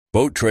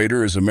Boat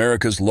Trader is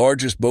America's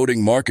largest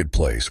boating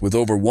marketplace with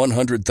over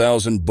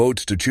 100,000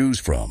 boats to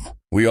choose from.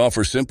 We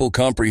offer simple,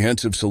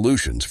 comprehensive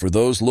solutions for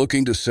those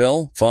looking to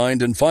sell,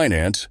 find, and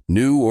finance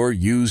new or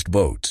used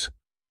boats.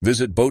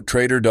 Visit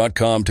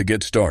BoatTrader.com to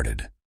get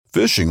started.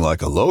 Fishing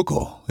like a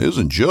local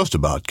isn't just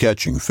about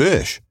catching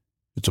fish.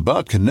 It's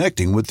about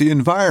connecting with the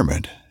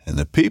environment and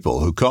the people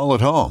who call it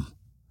home.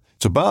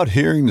 It's about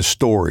hearing the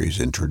stories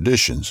and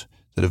traditions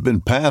that have been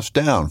passed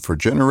down for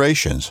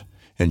generations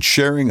and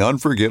sharing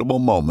unforgettable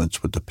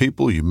moments with the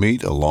people you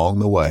meet along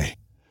the way.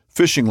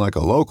 Fishing like a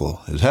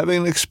local is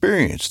having an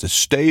experience that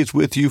stays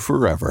with you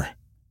forever.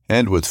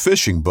 And with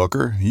Fishing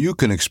Booker, you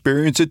can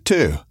experience it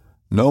too,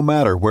 no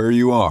matter where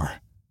you are.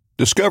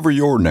 Discover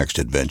your next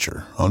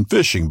adventure on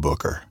Fishing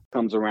Booker.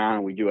 Comes around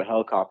and we do a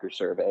helicopter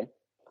survey,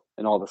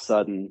 and all of a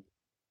sudden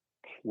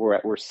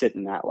we're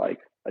sitting at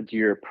like a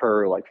deer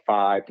per like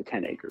 5 to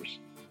 10 acres,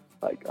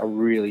 like a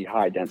really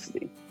high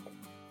density.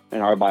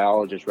 And our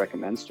biologist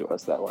recommends to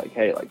us that like,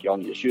 hey, like y'all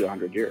need to shoot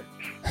 100 deer.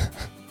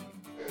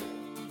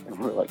 And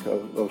we're like,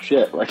 oh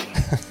shit, like,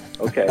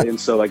 okay. And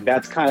so like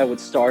that's kind of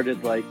what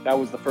started, like that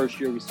was the first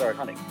year we started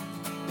hunting.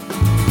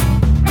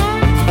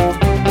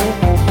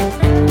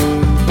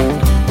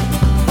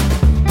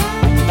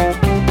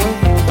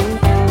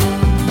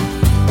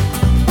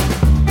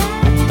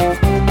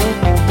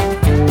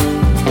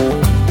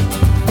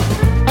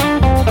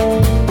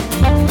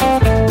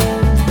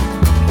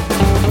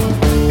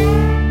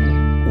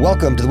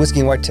 Welcome to the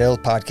Whiskey and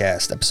Whitetails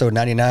podcast, episode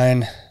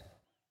 99,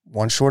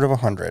 one short of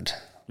 100.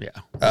 Yeah.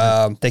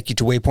 Thank you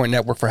to Waypoint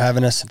Network for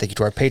having us, and thank you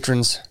to our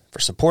patrons for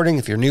supporting.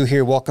 If you're new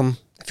here, welcome.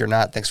 If you're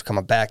not, thanks for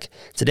coming back.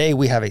 Today,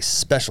 we have a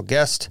special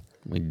guest.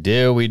 We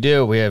do. We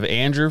have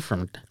Andrew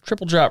from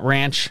Triple Drop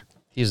Ranch.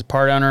 He's a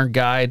part owner,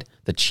 guide,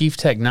 the chief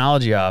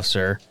technology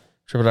officer.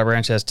 Triple Drop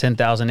Ranch has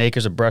 10,000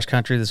 acres of brush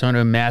country that's home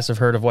to a massive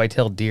herd of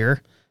white-tailed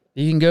deer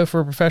that you can go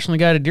for a professionally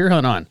guided deer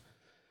hunt on.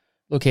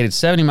 Located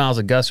 70 miles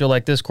of Gustville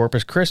like this,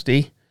 Corpus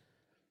Christi.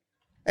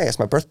 Hey, it's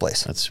my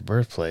birthplace. That's your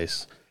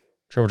birthplace.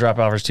 Triple Drop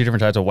offers 2 different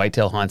types of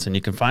whitetail hunts, and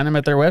you can find them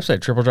at their website,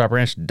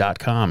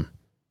 tripledropranch.com.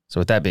 So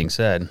with that being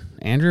said,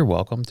 Andrew,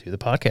 welcome to the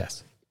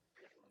podcast.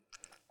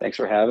 Thanks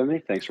for having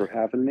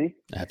me.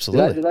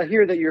 Absolutely. Did I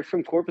hear that you're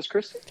from Corpus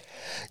Christi?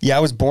 Yeah, I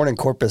was born in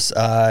Corpus.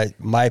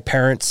 My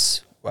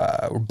parents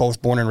were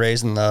both born and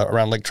raised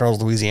around Lake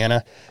Charles,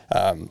 Louisiana.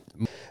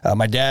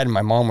 My dad and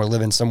my mom were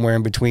living somewhere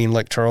in between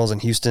Lake Charles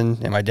and Houston,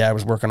 and my dad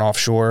was working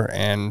offshore,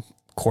 and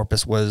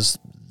Corpus was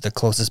the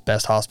closest,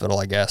 best hospital,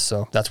 I guess.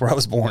 So that's where I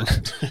was born.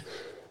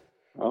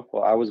 Oh,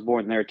 well, I was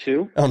born there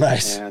too. Oh,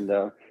 nice. And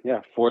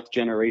yeah, 4th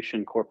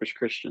generation Corpus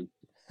Christian.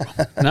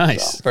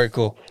 Nice. Very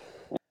cool.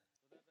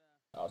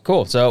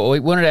 Cool. So we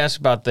wanted to ask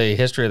about the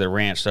history of the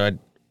ranch. So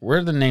where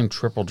did the name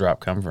Triple Drop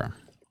come from?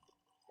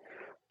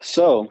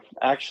 So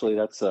actually,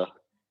 the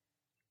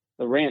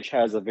ranch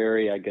has a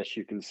very, I guess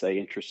you can say,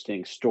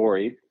 interesting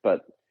story,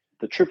 but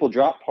the Triple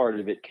Drop part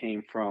of it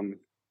came from,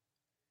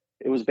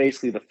 it was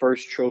basically the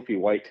first trophy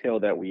whitetail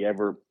that we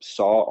ever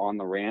saw on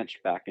the ranch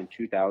back in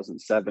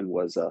 2007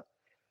 was a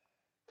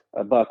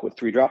buck with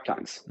 3 drop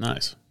tines.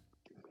 Nice.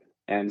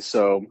 And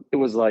so it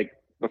was like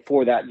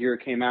before that year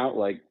came out,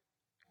 like,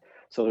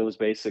 so it was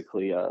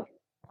basically it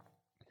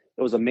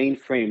was a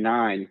mainframe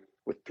 9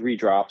 with 3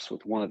 drops,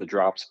 with one of the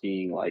drops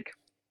being like,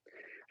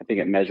 I think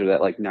it measured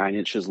at like 9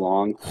 inches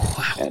long.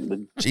 Wow.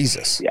 And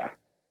Jesus. Yeah.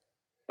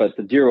 But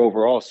the deer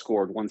overall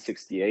scored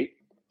 168.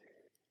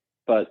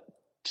 But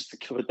just to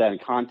put that in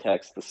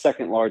context, the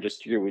second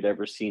largest deer we'd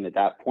ever seen at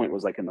that point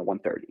was like in the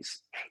 130s.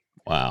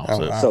 Wow.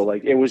 Oh, wow. So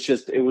like it was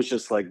just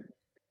like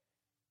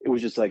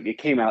it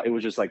came out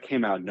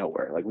of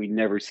nowhere. Like we'd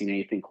never seen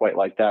anything quite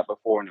like that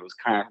before. And it was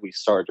kind of, we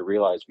started to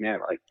realize, man,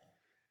 like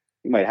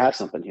we might have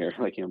something here.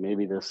 Like,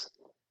 maybe this,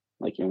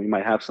 like, we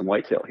might have some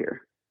whitetail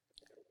here.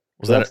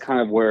 So that's kind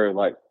of where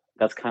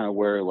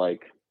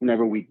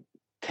whenever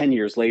 10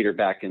 years later,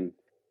 back in,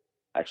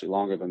 actually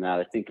longer than that,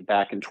 I think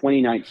back in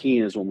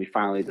 2019 is when we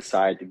finally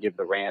decided to give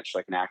the ranch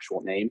like an actual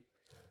name,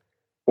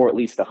 or at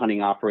least the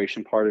hunting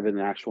operation part of it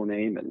an actual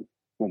name. And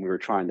when we were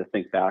trying to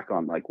think back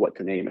on like what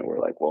to name it, we're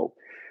like, well,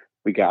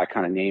 we got to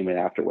kind of name it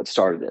after what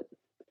started it,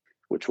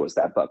 which was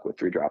that buck with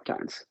 3 drop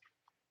tines.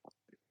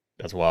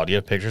 That's wild. Do you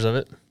have pictures of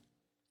it?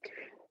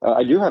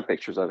 I do have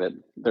pictures of it.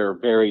 They're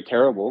very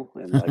terrible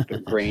and like they're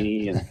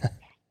grainy,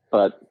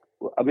 but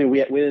I mean,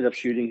 we ended up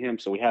shooting him,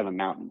 so we have a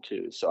mountain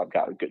too. So I've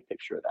got a good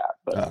picture of that.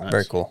 But Nice.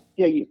 Very cool.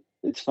 yeah,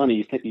 it's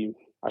funny.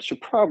 I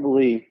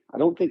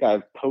don't think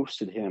I've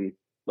posted him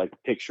like a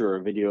picture or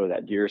a video of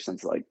that deer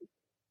since like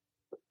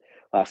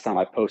last time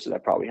I posted. I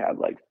probably had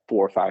like 4,000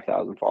 or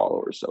 5,000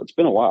 followers. So it's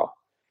been a while.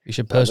 You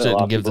should post it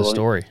and give the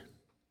story.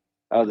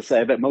 I was to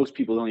say, I bet most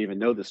people don't even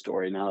know the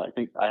story now. I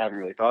think I haven't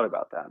really thought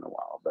about that in a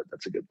while, but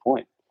that's a good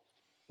point.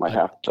 Might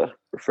have to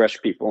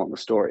refresh people on the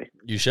story.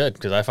 You should,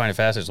 because I find it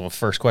fascinating. It's the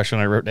first question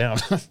I wrote down.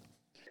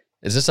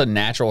 Is this a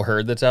natural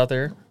herd that's out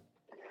there?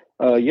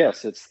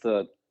 Yes, it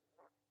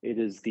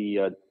is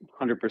the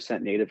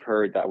 100% native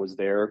herd that was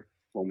there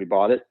when we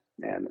bought it,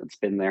 and it's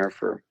been there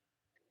for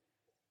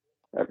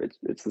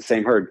It's the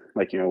same herd.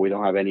 Like, we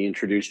don't have any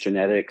introduced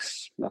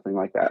genetics, nothing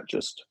like that.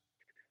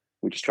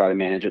 We just try to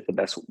manage it the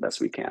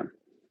best we can.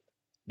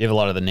 You have a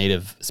lot of the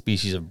native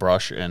species of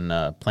brush and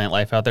plant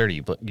life out there. Do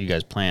you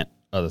guys plant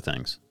other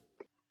things?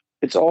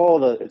 It's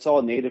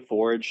all native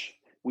forage.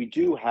 We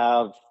do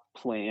have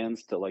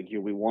plans to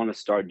we want to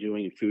start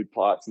doing food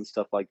plots and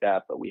stuff like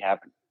that, but we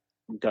haven't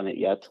done it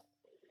yet.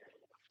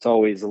 It's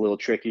always a little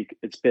tricky.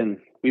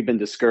 We've been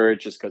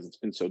discouraged just because it's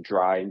been so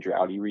dry and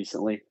droughty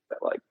recently that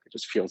it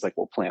just feels like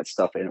we'll plant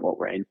stuff and it won't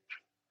rain.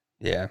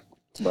 Yeah.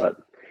 But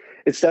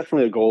it's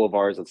definitely a goal of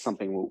ours. It's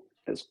something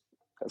as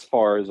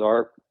far as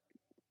our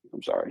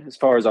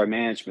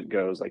management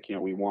goes,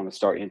 we want to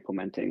start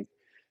implementing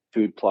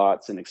food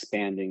plots and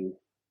expanding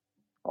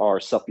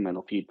our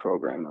supplemental feed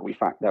program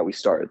that we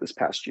started this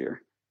past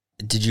year.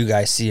 Did you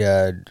guys see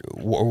I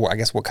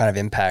guess what kind of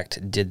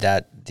impact did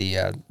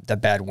the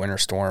bad winter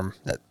storm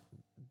that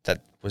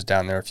was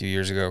down there a few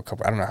years ago?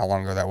 I don't know how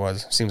long ago that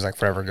was. Seems like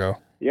forever ago.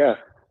 Yeah,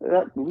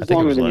 that was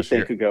longer than you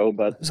think ago,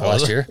 but was it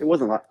last year? It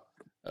wasn't.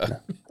 I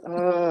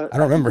don't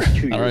remember.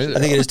 2 years ago. I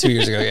think it is 2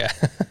 years ago. Yeah.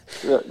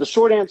 The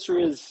short answer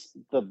is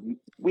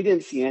we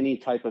didn't see any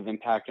type of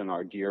impact on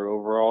our deer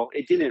overall.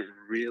 It didn't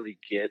really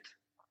get.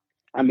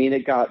 I mean,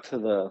 it got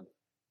to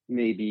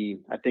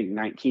maybe I think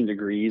 19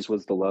 degrees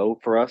was the low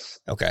for us.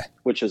 Okay.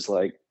 Which is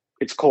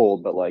it's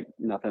cold, but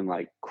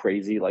nothing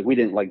crazy. We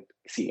didn't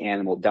see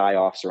animal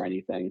die-offs or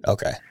anything.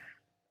 Okay.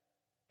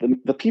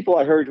 The people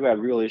I heard who had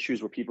real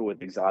issues were people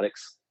with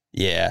exotics.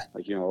 Yeah.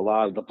 A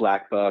lot of the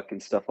black buck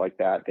and stuff like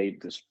that. They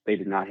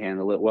did not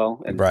handle it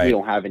well, and right. We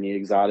don't have any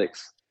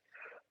exotics.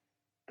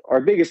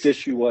 Our biggest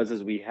issue was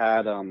we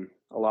had a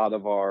lot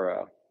of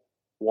our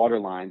water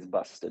lines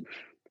busted.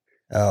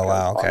 Oh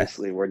wow! Okay.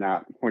 Obviously, we're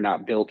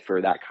not built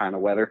for that kind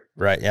of weather.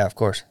 Right. Yeah. Of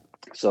course.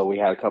 So we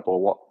had a couple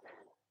of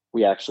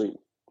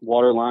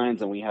water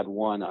lines, and we had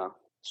one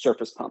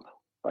surface pump,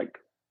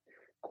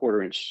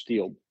 1/4-inch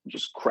steel,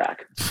 just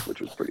crack,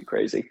 which was pretty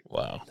crazy.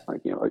 Wow.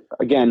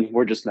 Again,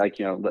 we're just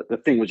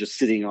the thing was just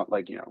sitting on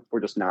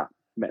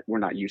we're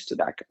not used to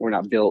that. We're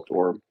not built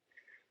for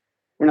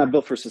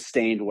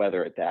sustained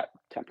weather at that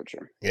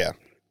temperature. Yeah.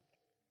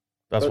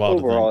 That's but wild.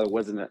 Overall, it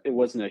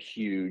wasn't a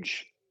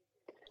huge.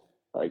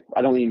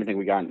 I don't even think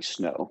we got any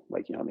snow.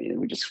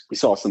 We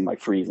saw some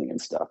freezing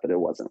and stuff, but it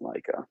wasn't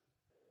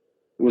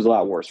it was a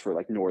lot worse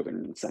for northern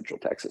and central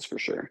Texas for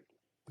sure.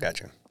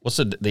 Gotcha. What's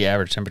the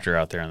average temperature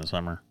out there in the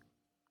summer?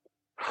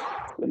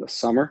 In the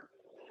summer,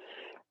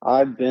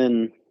 I've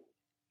been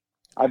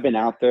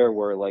out there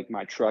where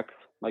my truck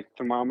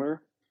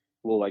thermometer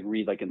will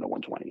read in the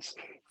 120s.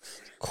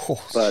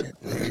 Cool.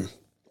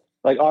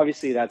 But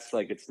obviously that's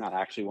it's not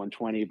actually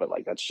 120, but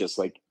that's just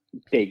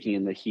baking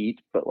in the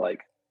heat. But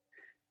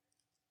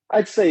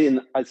I'd say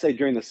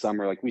during the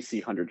summer, we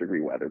see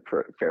 100-degree weather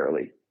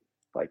fairly.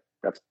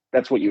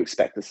 That's what you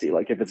expect to see.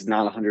 If it's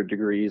not 100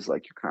 degrees, you're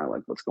kind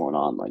of what's going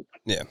on?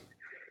 Yeah.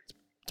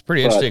 It's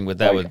pretty interesting with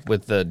that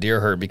with the deer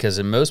herd, because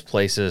in most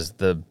places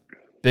the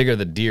bigger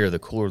the deer, the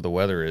cooler the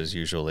weather is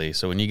usually.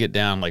 So when you get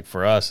down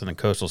for us in the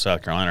coastal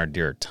South Carolina, our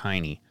deer are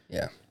tiny.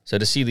 Yeah. So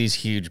to see these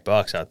huge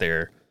bucks out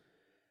there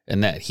in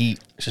that heat,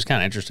 it's just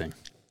kind of interesting.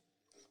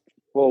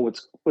 Well,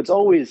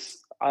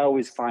 I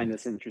always find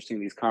this interesting,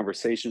 these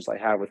conversations I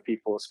have with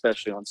people,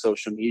 especially on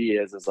social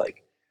media, is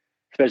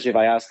especially if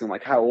I ask them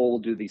how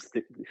old do they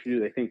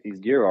think these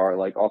deer are?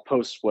 I'll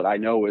post what I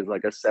know is a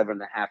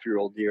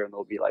 7.5-year-old deer, and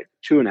they'll be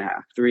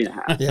 2.5,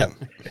 3.5. Yeah.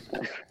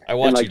 I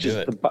want you to do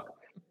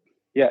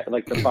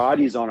it. The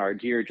bodies on our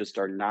deer just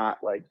are not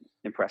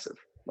impressive.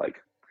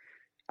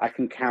 I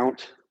can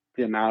count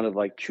the amount of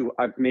I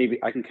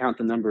can count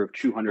the number of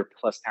 200+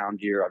 pound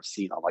deer I've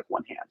seen on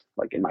one hand,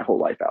 in my whole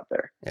life out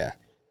there. Yeah.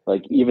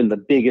 Even the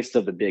biggest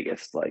of the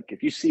biggest,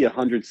 if you see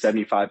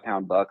 175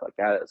 pound buck,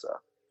 that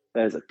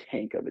is a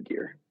tank of a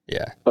deer.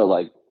 Yeah.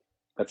 But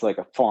that's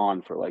a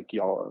fawn for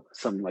y'all,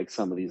 some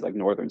of these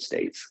northern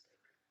states.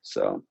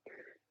 So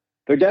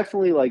they're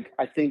definitely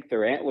I think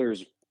their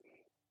antlers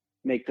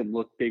make them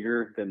look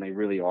bigger than they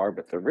really are,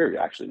 but they're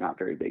actually not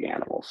very big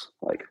animals.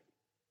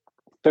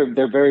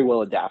 They're very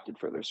well adapted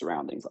for their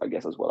surroundings, I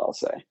guess is what I'll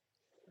say.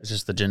 It's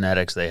just the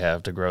genetics they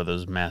have to grow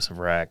those massive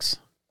racks.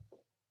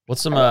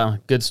 What's some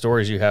good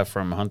stories you have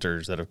from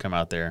hunters that have come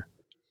out there?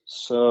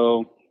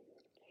 So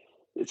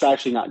it's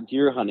actually not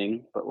deer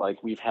hunting, but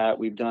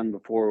we've done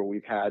before.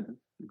 We've had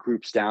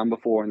groups down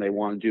before, and they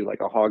want to do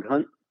a hog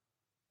hunt.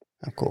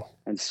 Oh, cool.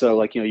 And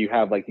so you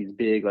have these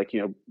big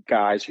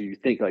guys who you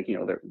think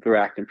they're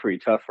acting pretty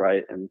tough,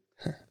 right? And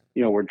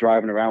we're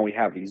driving around. We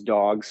have these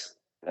dogs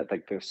that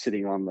they're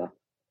sitting on the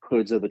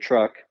hoods of the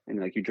truck,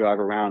 and you drive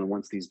around, and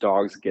once these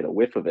dogs get a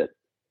whiff of it,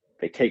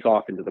 they take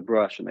off into the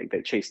brush and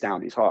they chase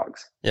down these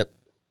hogs. Yep.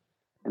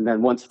 And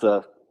then once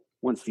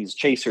these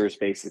chasers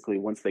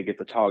once they get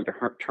the hog to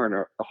turn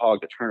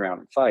around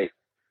and fight,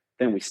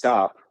 then we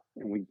stop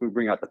and we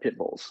bring out the pit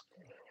bulls.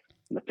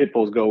 And the pit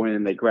bulls go in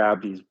and they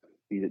grab these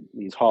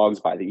hogs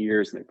by the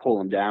ears and they pull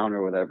them down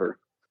or whatever.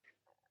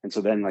 And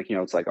so then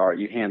it's all right,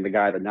 you hand the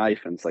guy the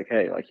knife and it's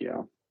hey,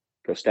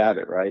 go stab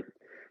it, right?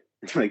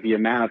 It's the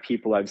amount of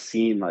people I've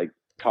seen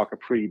talk a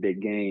pretty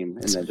big game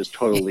and then just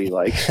totally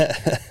like,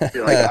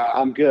 you're like,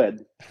 I'm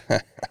good.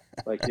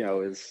 Like, you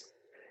know,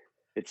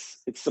 it's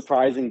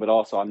surprising, but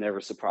also I'm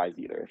never surprised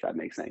either, if that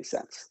makes any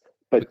sense.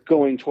 But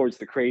going towards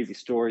the crazy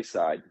story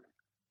side,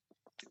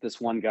 this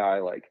one guy,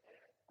 like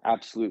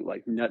absolute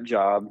like nut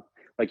job,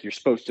 like you're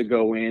supposed to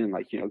go in,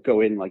 like, you know,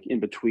 go in like in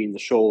between the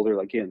shoulder,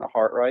 like getting the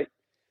heart right.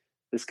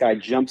 This guy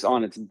jumps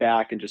on its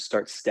back and just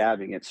starts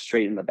stabbing it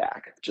straight in the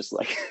back, just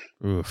like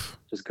Oof.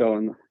 just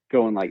going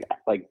like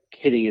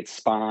hitting its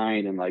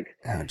spine and like,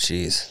 Oh,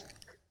 jeez.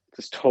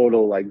 just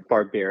total like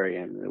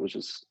barbarian. It was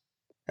just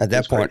At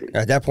that point,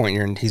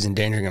 crazy. he's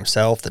endangering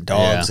himself, the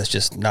dogs. Yeah. That's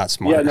just not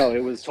smart. Yeah, no,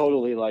 it was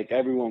totally like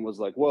everyone was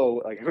like,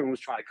 "Whoa!" Like everyone was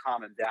trying to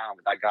calm him down,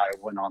 but that guy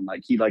went on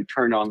like he like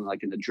turned on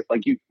like in the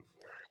like you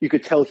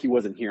could tell he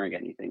wasn't hearing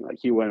anything. Like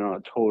he went on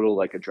a total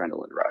like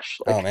adrenaline rush.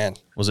 Like, Oh man.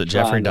 Was it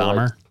Jeffrey trying to,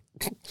 Dahmer?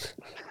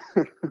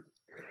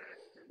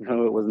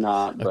 no, it was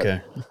not. But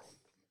Okay.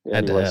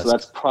 Had to anyway, ask. so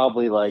that's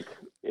probably like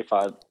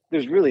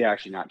there's really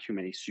actually not too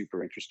many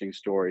super interesting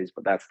stories,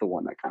 but that's the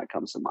one that kind of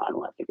comes to mind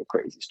when I think of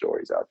crazy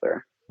stories out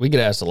there. We get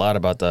asked a lot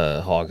about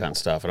the hog hunt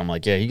stuff, and I'm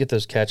like, yeah, you get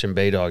those catch and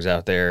bay dogs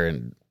out there,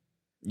 and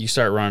you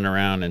start running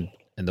around, and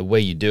the way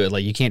you do it,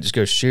 like you can't just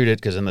go shoot it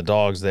because then the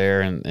dog's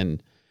there,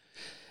 and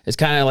it's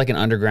kind of like an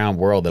underground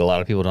world that a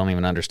lot of people don't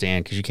even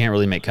understand because you can't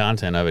really make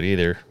content of it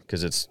either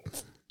because it's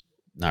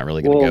not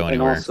really going to go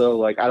anywhere. And also,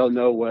 like, I don't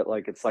know what,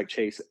 like, it's like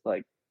chase,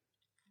 like,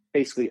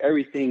 basically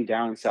everything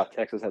down in South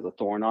Texas has a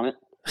thorn on it.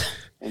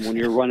 And when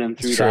you're running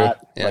through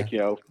that, Yeah. like, you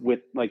know,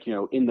 with, like, you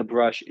know, in the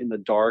brush, in the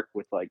dark,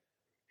 with, like,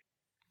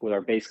 what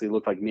are basically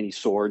look like mini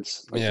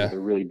swords. Like, Yeah. they're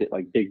really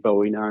like big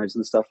Bowie knives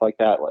and stuff like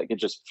that. Like, it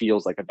just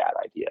feels like a bad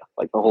idea.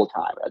 Like, the whole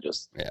time,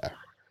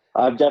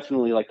 I've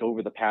definitely, like,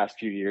 over the past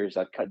few years,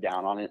 I've cut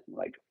down on it.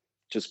 Like,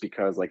 just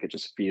because, like, it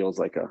just feels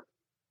like a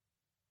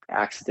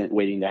accident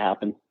waiting to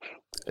happen.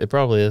 It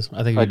probably is.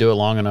 I think if you do it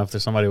long enough, that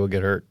somebody will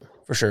get hurt.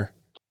 For sure.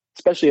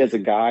 Especially as a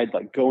guide,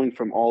 like going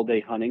from all day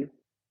hunting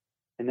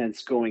and then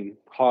it's going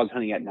hog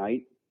hunting at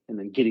night and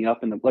then getting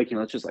up in the, like, you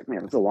know, it's just like,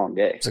 man, it's a long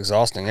day. It's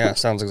exhausting. Yeah.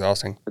 Sounds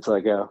exhausting. It's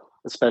like,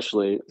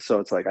 especially, so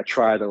it's like, I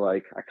kind of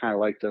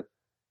like to,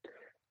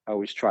 I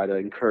always try to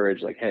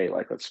encourage, like, hey,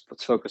 like, let's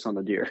focus on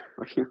the deer.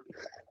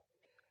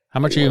 How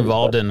much are you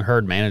involved in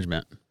herd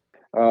management?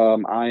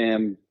 I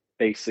am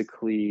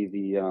basically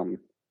the,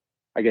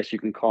 I guess you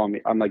can call me,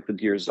 I'm like the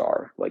deer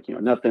czar. Like, you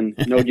know,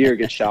 no deer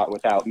gets shot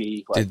without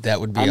me. Like, Dude, that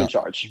would be I'm in on,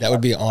 charge. that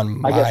would be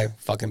on my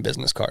fucking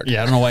business card.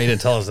 Yeah, I don't know why you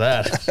didn't tell us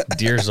that.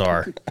 Deer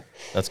czar.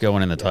 That's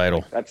going in the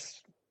title.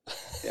 That's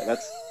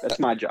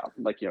my job.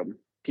 Like, you know,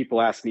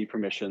 people ask me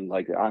permission.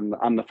 Like,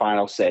 I'm the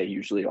final say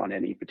usually on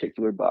any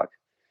particular buck,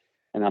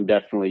 and I'm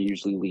definitely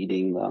usually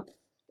leading the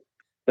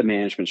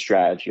management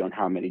strategy on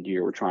how many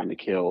deer we're trying to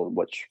kill and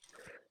which,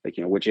 like,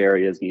 you know, which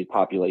areas need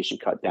population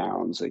cut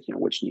downs, like, you know,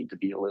 which need to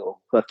be a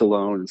little left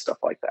alone and stuff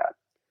like that.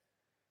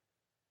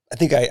 I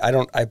think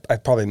I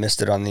probably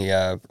missed it on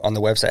the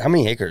website. How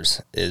many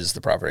acres is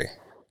the property?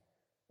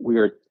 We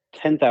are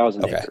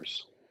 10,000 Okay.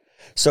 acres.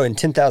 So in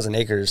 10,000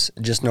 acres,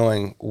 just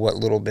knowing what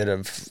little bit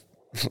of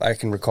I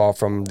can recall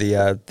from the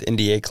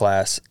NDA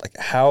class, like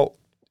how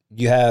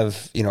you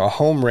have, you know, a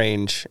home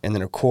range and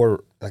then a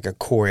core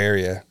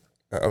area.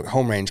 A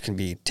home range can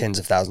be tens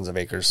of thousands of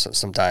acres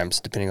sometimes,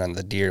 depending on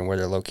the deer and where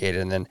they're located.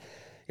 And then,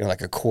 you know,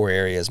 like a core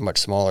area is much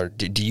smaller.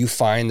 Do you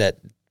find that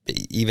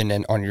even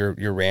on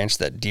your ranch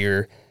that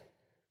deer,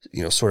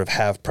 you know, sort of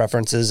have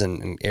preferences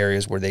and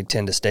areas where they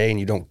tend to stay, and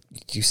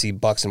you see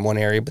bucks in one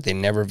area, but they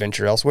never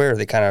venture elsewhere? Or are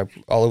they kind of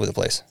all over the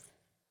place?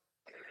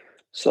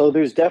 So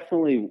there's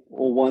definitely,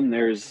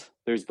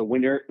 there's the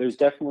winter, there's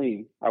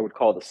definitely, I would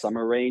call the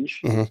summer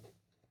range. Mm-hmm.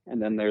 And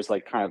then there's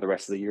like kind of the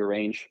rest of the year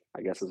range,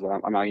 I guess is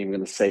what I'm not even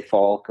going to say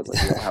fall because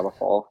like, we don't have a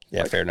fall.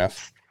 Yeah, like, fair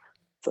enough.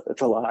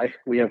 It's a lie.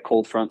 We have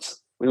cold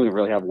fronts. We don't even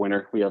really have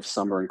winter. We have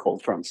summer and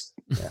cold fronts.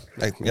 Yeah.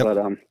 Yep.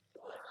 But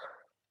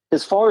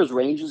as far as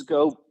ranges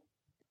go,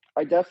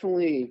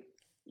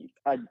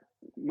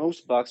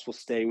 most bucks will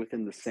stay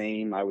within the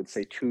same, I would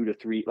say 2 to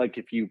 3. Like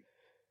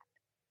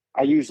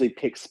I usually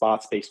pick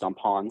spots based on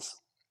ponds.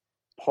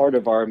 I'm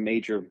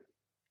going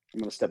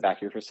to step back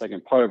here for a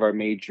second. Part of our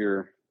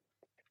major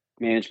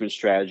management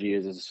strategy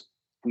is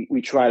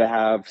we try to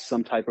have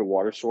some type of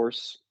water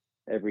source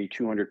every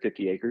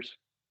 250 acres,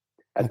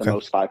 at the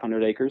most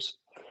 500 acres.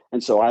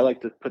 And so I like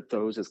to put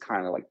those as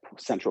kind of like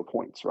central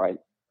points, right?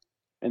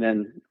 And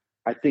then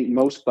I think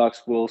most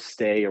bucks will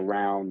stay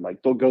around,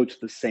 like they'll go to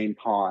the same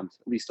pond,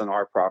 at least on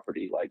our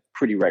property, like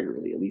pretty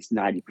regularly, at least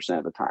 90%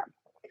 of the time.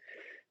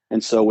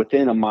 And so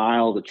within a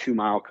mile to 2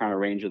 mile kind of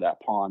range of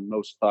that pond,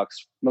 most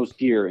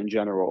deer in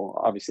general,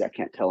 obviously I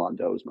can't tell on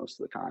does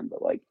most of the time,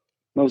 but like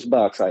most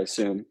bucks, I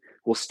assume,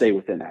 will stay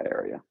within that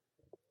area.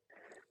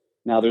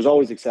 Now, there's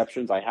always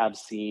exceptions. I have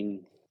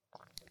seen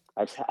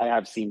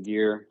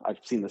deer. I've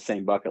seen the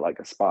same buck at like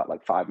a spot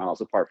like 5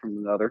 miles apart from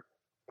another.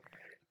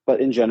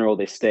 But in general,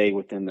 they stay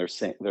within their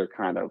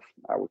kind of,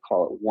 I would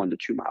call it 1 to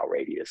 2 mile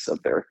radius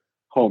of their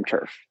home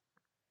turf.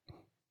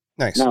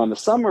 Nice. Now in the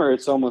summer,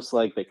 it's almost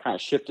like they kind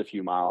of shift a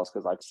few miles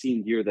because I've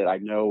seen deer that I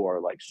know are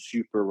like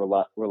super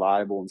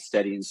reliable and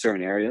steady in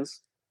certain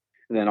areas.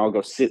 And then I'll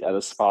go sit at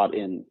a spot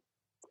in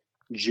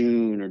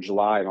June or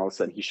July, and all of a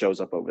sudden he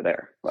shows up over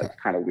there, like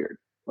kind of weird.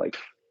 Like,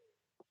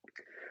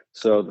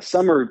 so the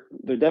summer,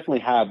 they definitely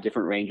have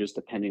different ranges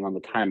depending on the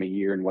time of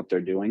year and what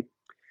they're doing.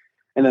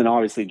 And then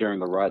obviously during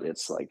the rut,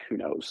 it's like, who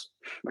knows?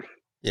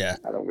 Yeah.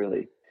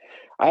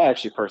 I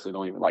actually personally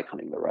don't even like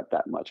hunting the rut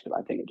that much because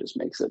I think it just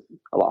makes it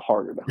a lot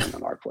harder to hunt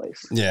on our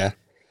place. Yeah.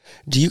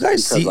 Do you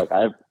guys see? Like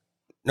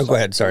No, go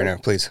ahead. Sorry, no,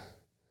 please.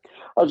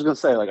 I was just gonna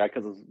say, like,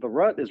 because the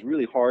rut is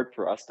really hard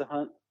for us to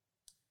hunt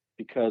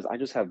because I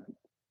just have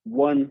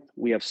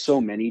we have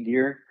so many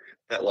deer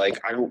that like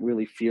I don't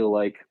really feel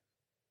like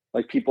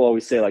people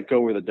always say like go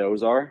where the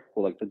does are.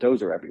 Well, like the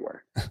does are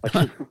everywhere.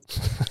 Like,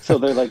 so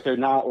they're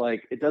not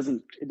like it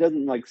doesn't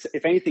like,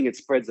 if anything, it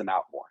spreads them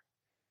out more.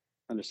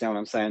 Understand what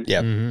I'm saying?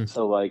 Yeah. Mm-hmm.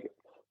 So like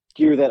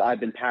deer that I've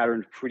been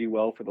patterned pretty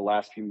well for the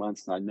last few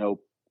months, and I know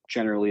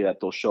generally that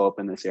they'll show up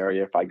in this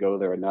area if I go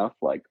there enough.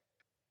 Like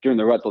during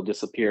the rut, they'll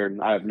disappear,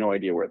 and I have no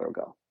idea where they'll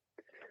go.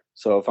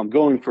 So if I'm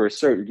going for a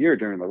certain deer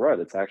during the rut,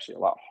 it's actually a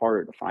lot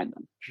harder to find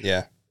them.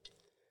 Yeah,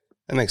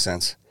 that makes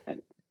sense.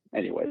 And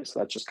anyways,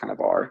 that's just kind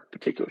of our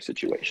particular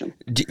situation.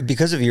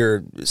 Because of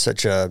your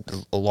such a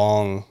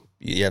long,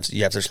 you have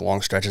such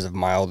long stretches of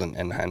mild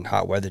and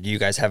hot weather. Do you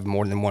guys have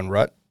more than one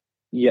rut?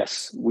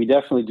 Yes, we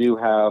definitely do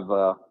have.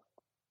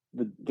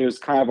 There's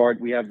kind of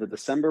we have the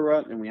December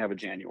rut and we have a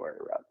January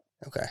rut.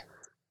 Okay.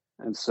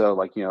 And so,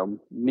 like, you know,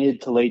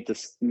 mid to late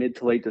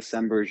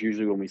December is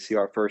usually when we see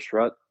our first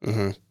rut.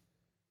 Mm-hmm.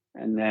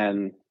 And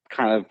then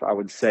kind of, I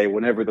would say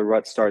whenever the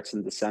rut starts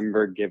in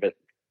December, give it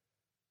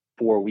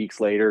 4 weeks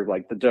later,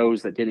 like the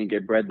does that didn't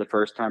get bred the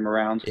first time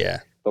around,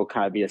 Yeah. there'll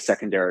kind of be a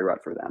secondary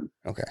rut for them.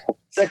 Okay.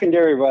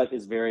 Secondary rut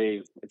is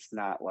it's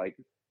not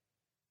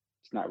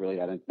really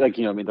that, like,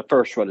 you know, I mean, the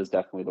first rut is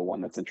definitely the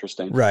one that's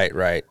interesting. Right.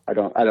 I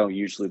don't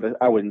usually, but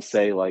I wouldn't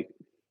say like,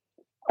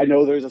 I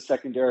know there's a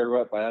secondary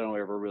rut, but I don't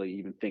ever really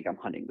even think I'm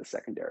hunting the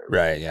secondary rut.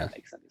 Right. Yeah.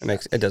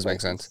 It does make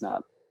sense. It's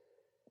not.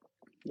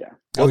 Yeah.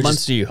 What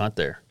months do you hunt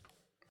there?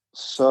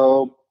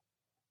 So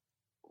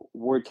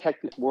we're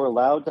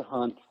allowed to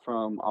hunt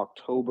from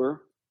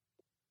October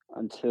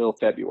until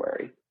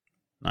February.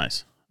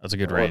 Nice. That's a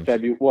good range.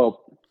 February.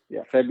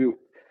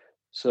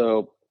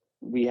 So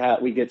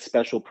we get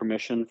special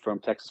permission from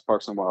Texas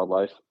Parks and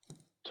Wildlife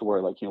to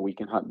where, like, you know, we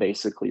can hunt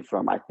basically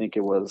from, I think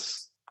it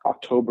was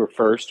October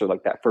 1st or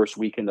like that first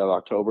weekend of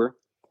October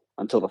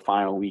until the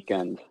final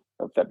weekend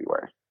of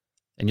February.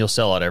 And you'll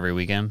sell it every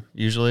weekend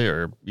usually,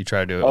 or you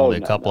try to do it only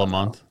a couple a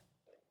month?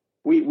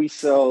 We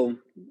sell,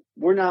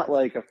 we're not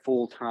like a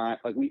full time,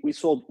 like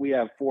we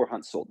have 4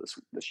 hunts sold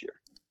this year.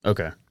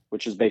 Okay.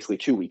 Which is basically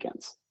 2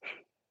 weekends.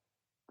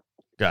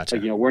 Gotcha.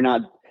 Like, you know, we're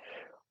not,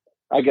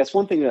 I guess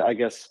one thing that I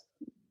guess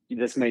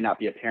this may not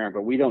be apparent,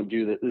 but we don't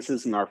do that. This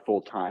isn't our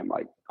full-time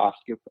like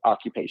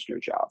occupation or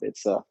job.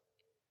 It's you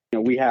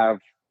know, we have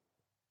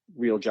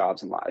real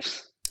jobs and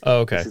lives. Oh,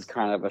 okay. This is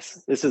kind of a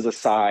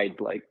side,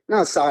 like,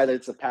 not a side,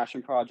 it's a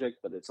passion project,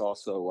 but it's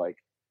also like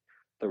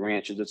the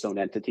ranch is its own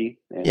entity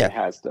and it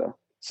has to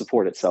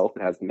support itself.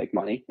 It has to make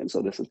money. And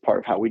so this is part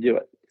of how we do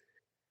it.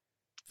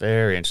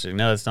 Very interesting.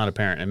 No, it's not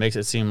apparent. It makes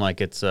it seem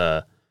like it's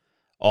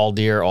all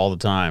deer all the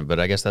time, but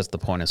I guess that's the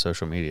point of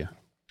social media.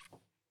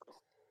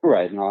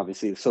 Right. And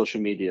obviously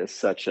social media is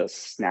such a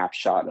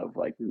snapshot of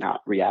like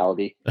not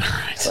reality.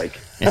 Right. Like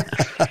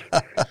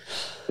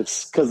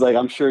it's because, like,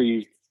 I'm sure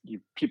you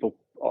people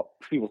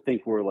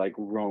think we're like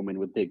roaming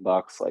with big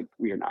bucks. Like,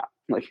 we are not.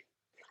 Like,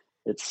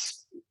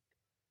 it's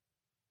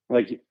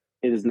like it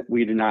is.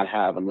 We do not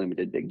have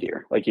unlimited big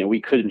deer. Like, you know,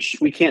 we can't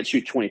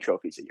shoot 20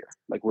 trophies a year.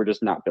 Like, we're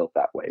just not built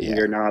that way. Yeah.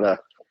 We are not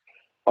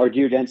our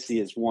deer density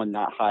is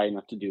not high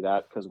enough to do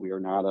that because we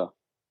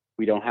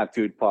don't have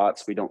food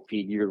plots. We don't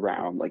feed year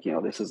round. Like, you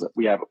know,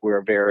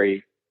 we're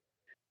very,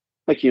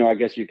 like, you know, I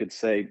guess you could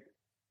say,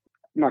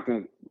 like,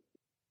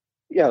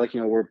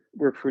 you know,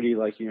 we're pretty,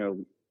 like, you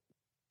know,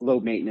 low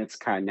maintenance,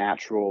 kind of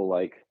natural,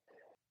 like,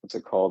 what's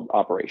it called,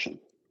 operation.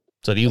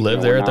 So do you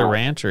live there at the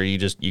ranch, or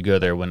you go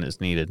there when it's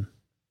needed?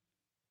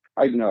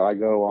 I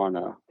go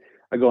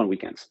on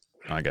weekends.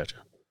 Oh, I gotcha.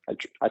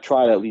 I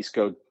try to at least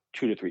go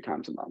 2 to 3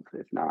 times a month,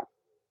 if not.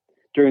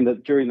 During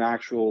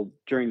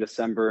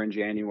December and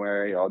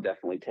January, I'll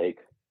definitely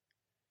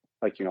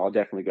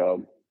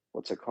go,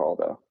 what's it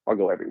called? I'll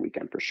go every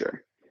weekend for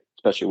sure,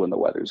 especially when the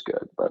weather's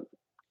good. But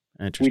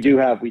we do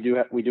have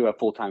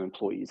full-time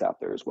employees out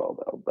there as well,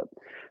 though, but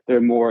they're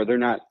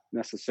not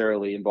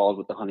necessarily involved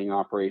with the hunting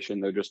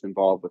operation. They're just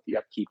involved with the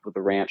upkeep of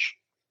the ranch.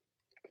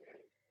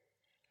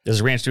 Does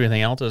the ranch do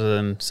anything else other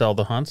than sell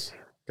the hunts?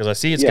 Because I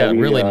see it's got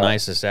really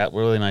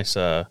nice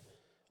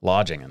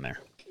lodging in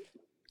there.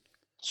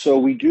 So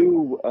we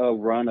do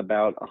run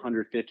about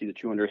 150 to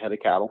 200 head of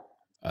cattle.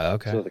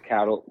 Okay. So the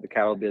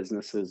cattle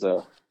business is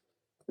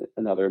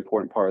another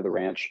important part of the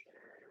ranch.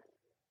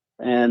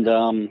 And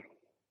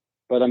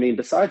but I mean,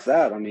 besides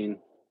that, I mean,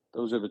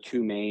 those are the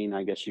 2 main,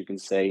 I guess you can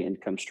say,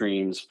 income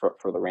streams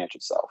for the ranch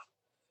itself.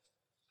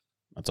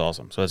 That's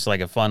awesome. So it's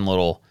like a fun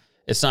little.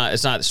 It's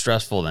not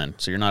stressful then.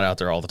 So you're not out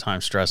there all the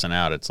time stressing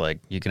out. It's like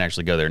you can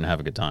actually go there and have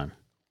a good time.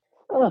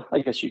 I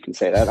guess you can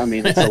say that. I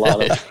mean, it's a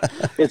lot of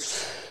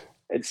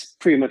it's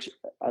pretty much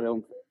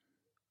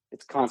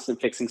it's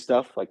constant fixing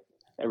stuff. Like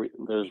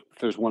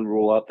there's one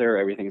rule out there,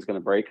 everything's going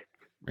to break.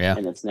 Yeah,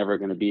 and it's never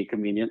going to be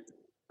convenient.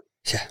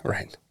 Yeah,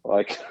 right.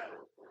 Like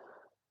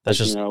that's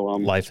just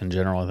life life in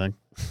general. I think.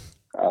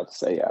 I'd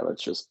say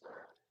that's just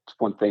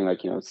one thing.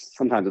 Like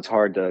sometimes it's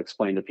hard to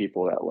explain to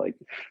people that like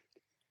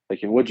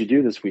what'd you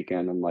do this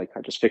weekend? I'm like,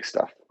 I just fixed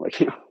stuff.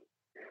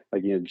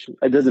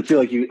 It doesn't feel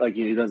like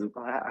it doesn't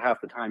half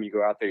the time you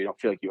go out there, you don't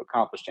feel like you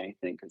accomplished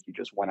anything because you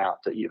just went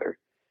out to either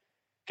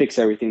fix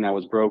everything that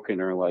was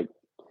broken or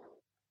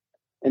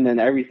and then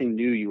everything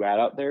new you add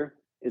out there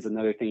is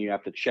another thing you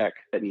have to check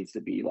that needs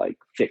to be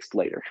fixed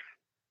later.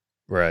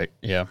 Right.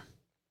 Yeah.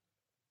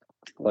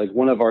 Like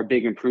one of our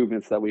big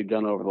improvements that we've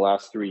done over the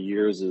last 3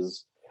 years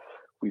is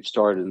we've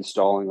started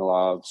installing a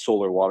lot of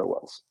solar water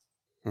wells.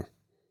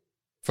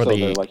 For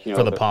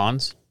the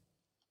ponds?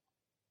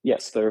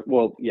 Yes, they're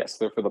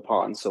for the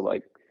ponds. So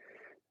a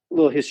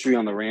little history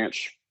on the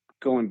ranch,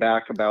 going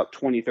back about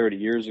 20, 30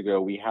 years ago,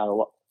 we had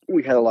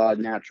a lot of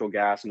natural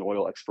gas and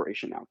oil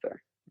exploration out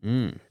there.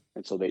 Mm.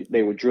 And so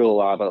they would drill a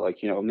lot of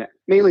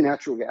mainly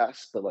natural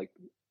gas, but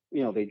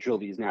they drill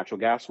these natural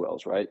gas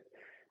wells, right?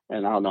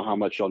 And I don't know how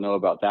much y'all know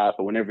about that,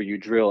 but whenever you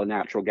drill a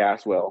natural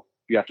gas well,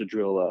 you have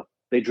to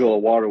they drill a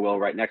water well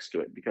right next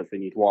to it because they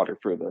need water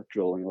for the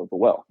drilling of the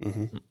well.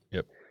 Mm-hmm.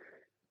 Yep.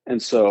 And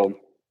so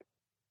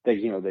they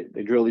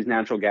drill these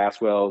natural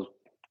gas wells,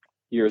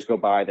 years go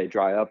by, they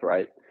dry up,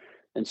 right?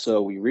 And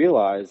so we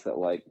realized that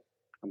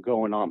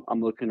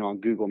I'm looking on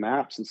Google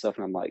Maps and stuff,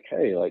 and I'm like,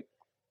 hey,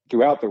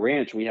 throughout the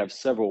ranch, we have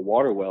several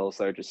water wells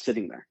that are just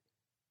sitting there.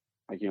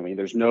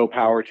 There's no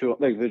power to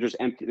them. They're just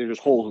empty. They're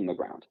just holes in the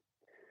ground.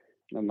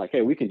 And I'm like,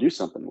 hey, we can do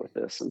something with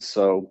this. And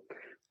so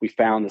we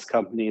found this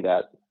company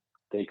that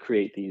they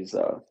create these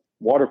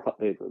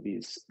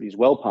these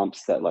well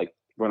pumps that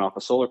run off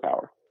of solar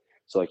power.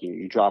 So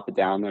you drop it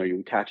down there, you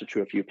attach it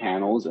to a few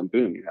panels, and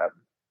boom, you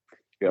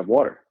have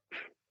water.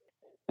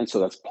 And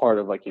so that's part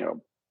of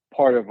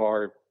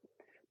our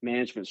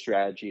management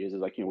strategy is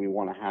we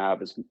want to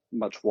have as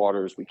much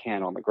water as we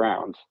can on the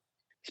ground,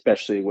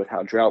 especially with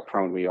how drought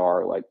prone we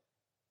are.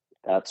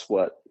 That's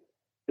what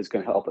is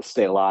going to help us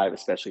stay alive,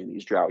 especially in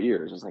these drought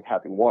years, is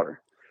having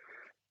water.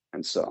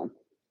 And so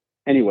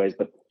anyways,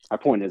 but my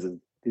point is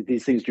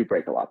these things do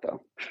break a lot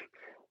though.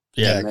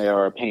 Yeah. And they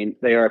are a pain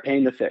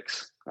to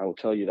fix. I will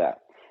tell you that.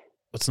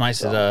 What's nice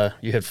that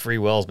you had free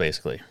wells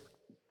basically.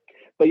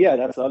 But yeah,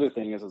 that's the other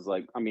thing is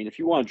if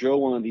you want to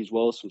drill one of these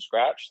wells from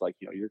scratch,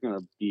 you're going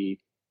to be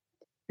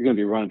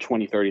running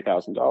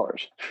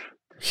 $20,000-$30,000.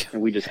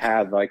 And we just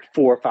had 4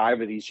 or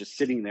 5 of these just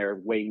sitting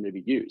there waiting to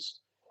be used.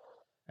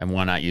 And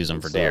why not use them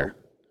for deer?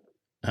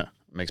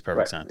 Makes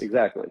perfect sense.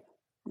 Exactly.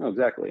 No,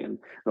 exactly. And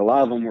a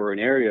lot of them were in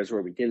areas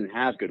where we didn't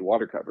have good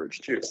water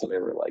coverage too. So they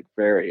were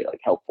very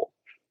helpful.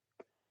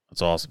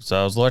 That's awesome. So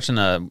I was watching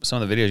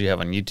some of the videos you have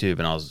on YouTube,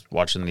 and I was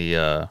watching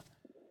the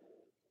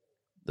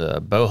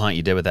bow hunt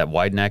you did with that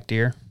wide neck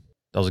deer.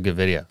 That was a good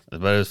video,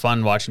 but it was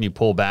fun watching you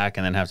pull back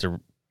and then have to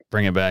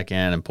bring it back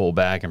in and pull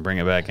back and bring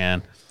it back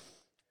in.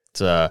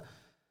 It's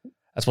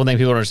that's one thing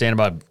people don't understand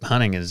about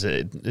hunting is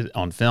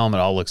on film it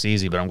all looks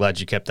easy, but I'm glad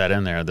you kept that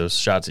in there. Those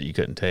shots that you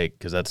couldn't take,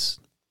 because that's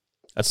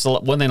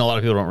one thing a lot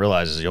of people don't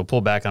realize is you'll pull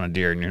back on a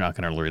deer and you're not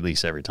going to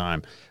release every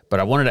time. But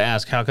I wanted to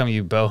ask, how come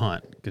you bow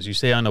hunt? Because you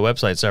say on the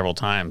website several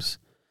times,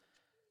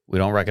 we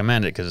don't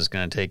recommend it because it's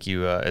going to take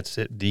you,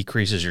 it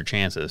decreases your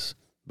chances,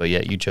 but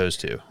yet you chose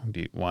to.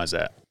 Why is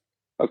that?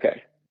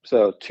 Okay.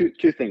 So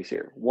two things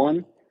here.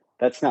 One,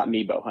 that's not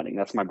me bow hunting.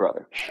 That's my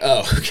brother.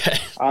 Oh, okay.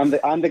 I'm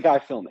the guy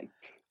filming.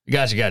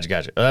 Gotcha.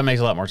 Well, that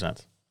makes a lot more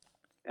sense.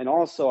 And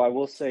also, I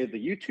will say the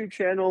YouTube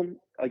channel,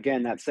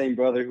 again, that same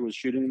brother who was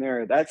shooting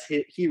there,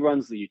 he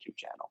runs the YouTube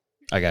channel.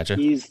 I gotcha.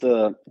 He's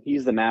the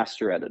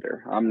master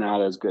editor. I'm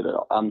not as good at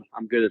I'm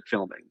good at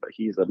filming, but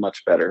he's a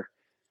much better.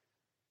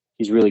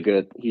 He's really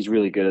good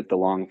at the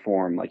long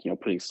form,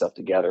 putting stuff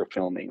together,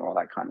 filming, all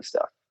that kind of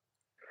stuff.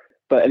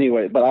 But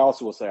anyway, I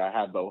also will say I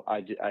have bow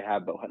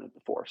hunted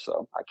before,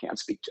 so I can't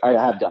speak. I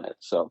have done it.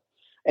 So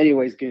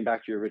anyways, getting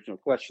back to your original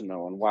question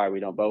though, on why we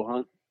don't bow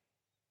hunt.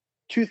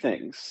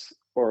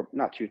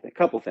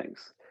 Couple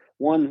things.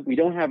 One, we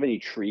don't have any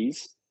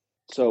trees.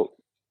 So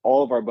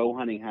all of our bow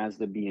hunting has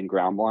to be in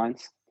ground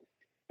blinds.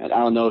 And I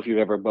don't know if you've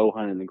ever bow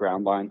hunted in the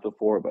ground blinds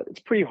before, but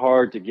it's pretty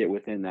hard to get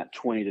within that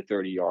 20 to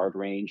 30 yard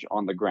range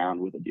on the ground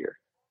with a deer.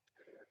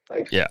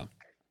 Yeah.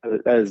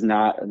 That is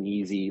not an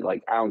easy, I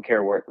don't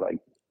care where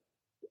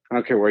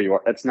you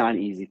are. That's not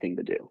an easy thing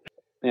to do.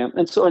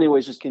 And so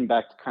anyways, just getting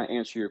back to kind of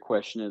answer your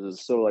question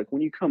is so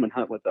when you come and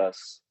hunt with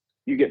us,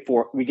 you get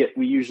 4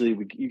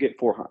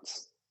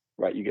 hunts,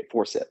 right? You get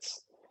 4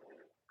 sits.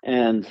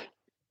 And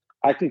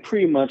I can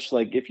pretty much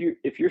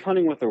if you're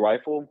hunting with a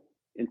rifle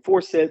in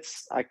 4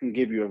 sits, I can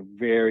give you a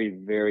very,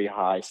 very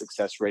high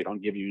success rate on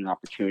giving you an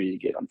opportunity to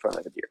get in front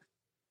of a deer.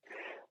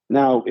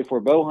 Now, if we're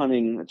bow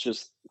hunting, it's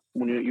just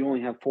when you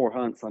only have 4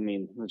 hunts, I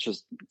mean, it's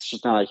just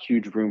not a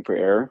huge room for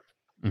error.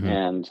 Mhm.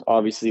 And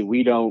obviously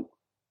we don't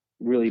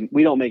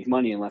make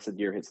money unless a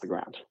deer hits the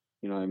ground.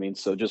 You know what I mean?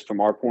 So just from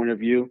our point of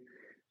view,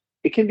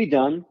 it can be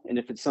done. And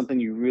if it's something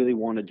you really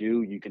want to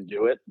do, you can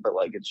do it. But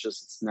like,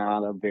 it's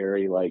not a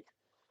very like,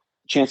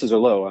 chances are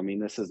low. I mean,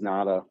 this is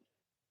not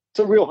it's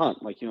a real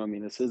hunt. Like, you know what I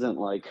mean? This isn't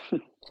like,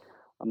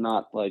 I'm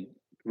not like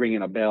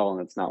ringing a bell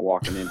and it's not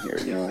walking in here.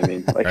 You know what I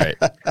mean? Like Right.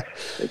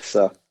 it's,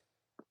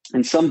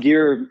 and some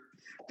deer,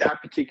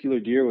 that particular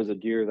deer was a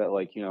deer that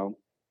like, you know,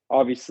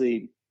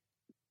 obviously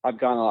I've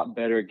gotten a lot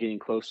better at getting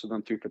close to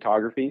them through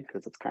photography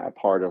because it's kind of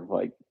part of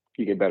like,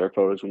 you get better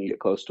photos when you get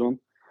close to them.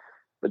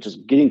 But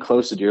just getting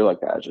close to deer like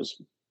that is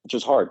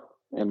just hard.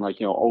 And like,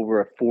 you know, over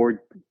a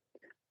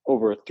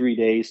 3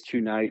 days,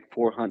 2 night,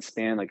 4 hunt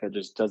span, like it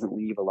just doesn't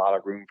leave a lot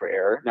of room for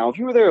error. Now, if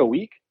you were there a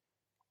week,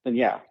 then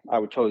yeah, I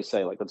would totally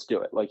say like, let's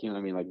do it. Like, you know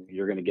what I mean? Like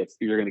you're going to get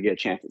a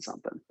chance at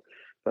something.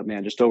 But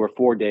man, just over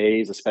 4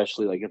 days,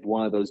 especially like if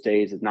one of those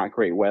days is not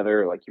great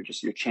weather, like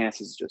your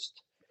chances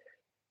just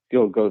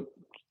go,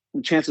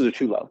 chances are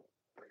too low.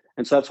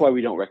 And so that's why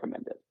we don't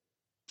recommend it.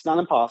 It's not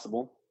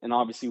impossible. And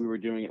obviously we were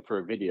doing it for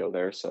a video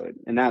there. So,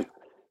 and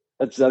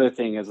that's the other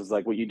thing is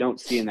like what you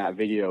don't see in that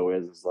video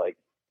is like,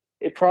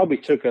 it probably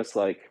took us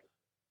like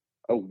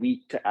a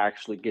week to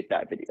actually get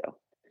that video.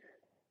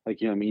 Like,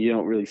 you know what I mean? You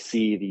don't really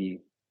see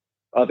the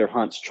other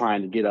hunts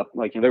trying to get up.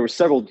 Like, you know, there were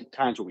several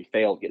times where we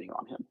failed getting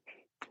on him.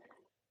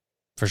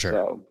 For sure.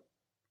 So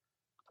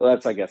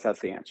that's, I guess that's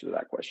the answer to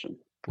that question.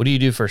 What do you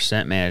do for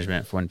scent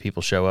management for when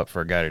people show up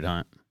for a guided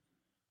hunt?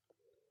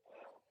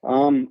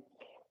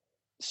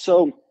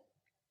 So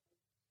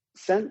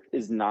scent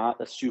is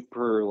not a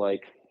super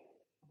like,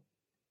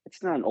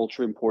 it's not an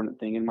ultra important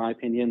thing in my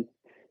opinion,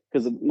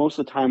 because most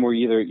of the time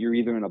you're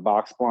either in a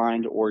box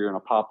blind or you're in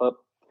a pop-up,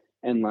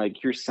 and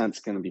like your scent's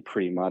going to be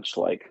pretty much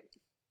like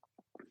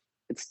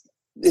it's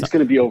going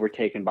to be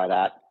overtaken by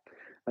that.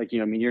 Like, you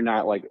know, I mean, you're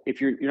not like,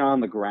 if you're not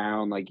on the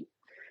ground, like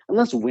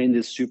unless wind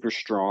is super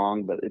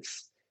strong, but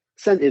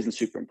scent isn't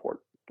super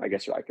important, I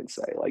guess what I can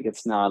say. Like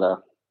it's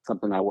not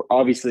something I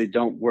obviously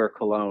don't wear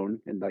cologne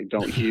and like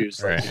don't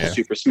use like Right, yeah.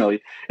 super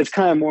smelly. It's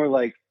kind of more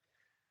like,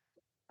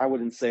 I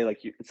wouldn't say like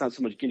it's not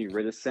so much getting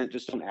rid of scent,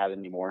 just don't add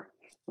any more,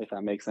 if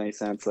that makes any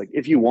sense. Like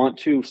if you want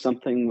to,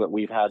 something that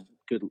we've had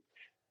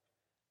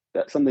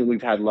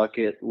luck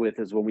with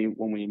is when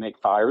we make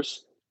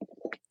fires,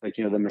 like,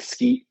 you know, the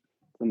mesquite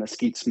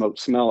smoke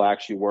smell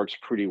actually works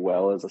pretty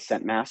well as a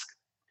scent mask,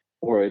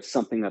 or it's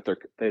something that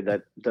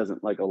that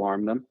doesn't like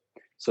alarm them.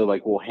 So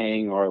like we'll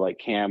hang our like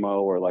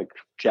camo or like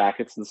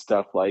jackets and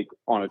stuff like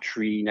on a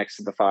tree next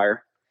to the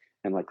fire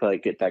and like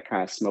get that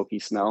kind of smoky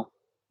smell.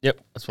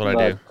 Yep, that's what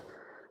I do.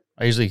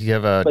 I usually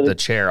have the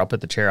chair. I'll put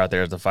the chair out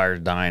there as the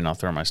fire's dying. I'll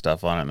throw my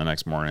stuff on it, and the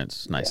next morning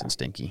it's nice and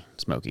stinky,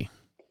 smoky.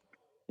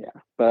 Yeah,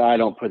 but I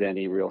don't put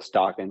any real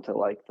stock into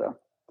like the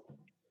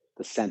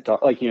scent,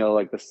 like, you know,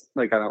 like this.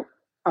 Like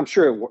I'm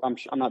sure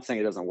I'm not saying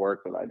it doesn't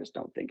work, but I just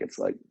don't think it's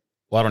like.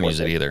 Well, I don't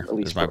use it either.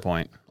 Is my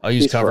point. I'll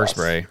use cover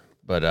spray,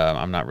 but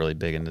I'm not really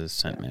big into the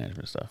scent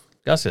management stuff.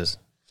 Gus is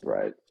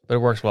right, but it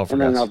works well for Gus.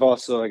 Gus. And then I've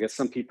also, I guess,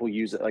 some people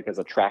use it like as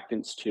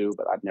attractants too,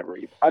 but I've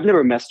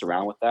never messed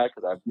around with that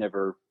because I've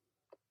never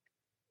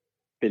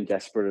been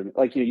desperate.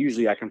 Like, you know,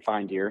 usually I can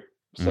find deer,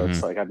 so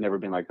it's like I've never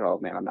been like, oh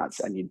man,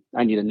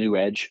 I need a new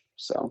edge.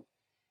 So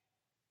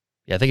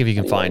yeah, I think if you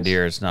can find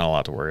deer, it's not a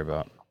lot to worry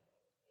about.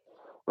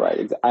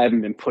 Right, I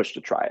haven't been pushed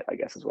to try it, I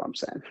guess is what I'm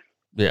saying.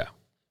 Yeah,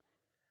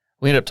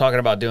 we ended up talking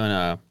about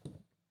doing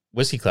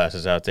whiskey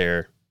classes out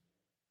there.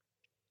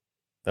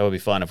 That would be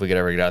fun if we could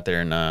ever get out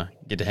there and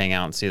get to hang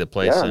out and see the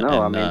place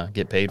and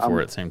get paid for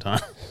it at the same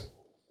time.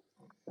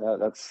 Yeah,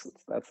 that's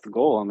the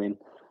goal. I mean,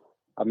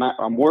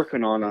 I'm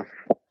working on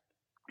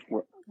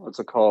what's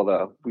it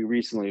called?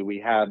 We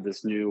had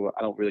this new,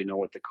 I don't really know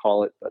what to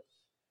call it, but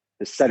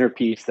the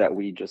centerpiece that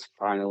we just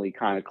finally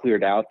kind of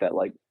cleared out that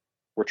like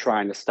we're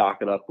trying to stock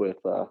it up with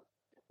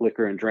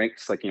liquor and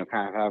drinks, like, you know,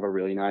 kind of have a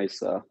really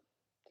nice,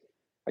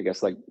 I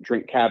guess like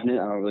drink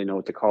cabinet. I don't really know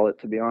what to call it,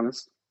 to be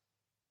honest.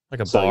 Like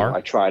a bar? You know,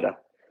 I try to,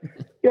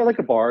 yeah, like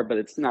a bar, but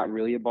it's not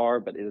really a bar,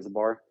 but it is a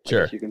bar.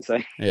 Sure. I guess you can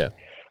say. Yeah.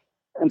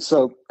 And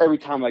so every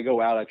time I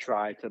go out, I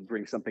try to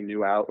bring something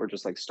new out or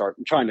just like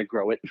I'm trying to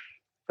grow it. If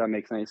that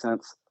makes any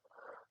sense.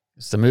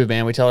 It's the move,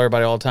 man. We tell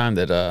everybody all the time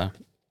that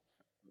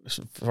as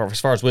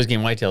far as whiskey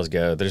and whitetails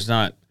go, there's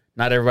not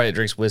everybody that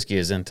drinks whiskey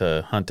is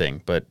into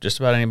hunting, but just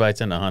about anybody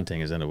that's into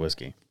hunting is into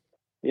whiskey.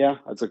 Yeah,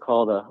 that's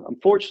called.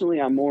 Unfortunately,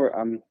 I'm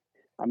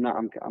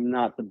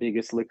not the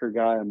biggest liquor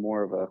guy. I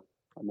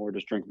more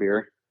just drink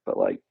beer. But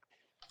like,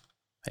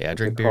 hey, I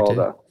drink beer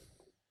too.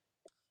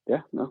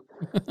 Yeah, no,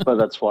 but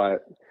that's why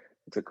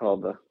it's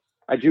called.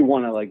 I do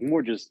want to like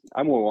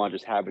I more want to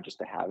just have it just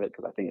to have it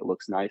because I think it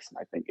looks nice and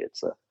I think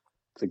it's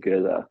a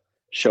good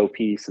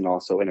showpiece and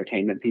also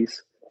entertainment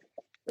piece.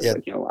 Yeah,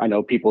 like, you know, I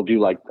know people do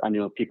like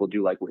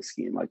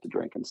whiskey and like to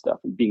drink and stuff,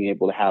 and being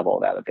able to have all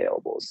that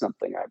available is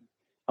something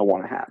I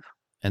want to have.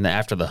 And the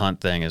after the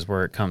hunt thing is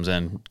where it comes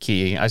in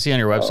key. I see on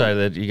your website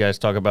that you guys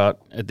talk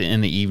about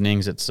in the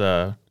evenings. It's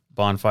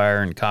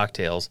bonfire and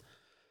cocktails.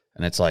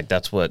 And it's like,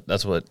 that's what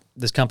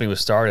this company was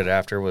started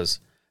after, was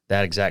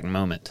that exact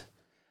moment.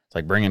 It's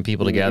like bringing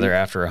people together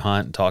after a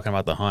hunt and talking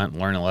about the hunt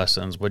and learning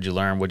lessons. What'd you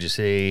learn? What'd you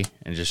see?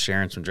 And just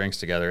sharing some drinks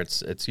together.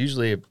 It's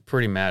usually a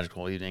pretty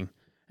magical evening.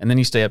 And then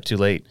you stay up too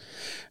late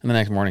and the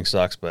next morning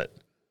sucks, but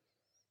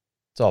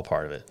it's all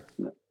part of it.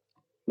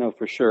 No,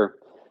 for sure.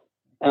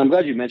 And I'm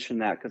glad you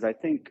mentioned that, because I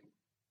think,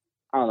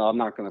 I don't know, I'm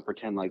not going to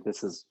pretend like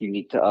this is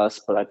unique to us,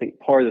 but I think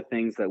part of the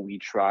things that we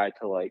try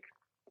to, like,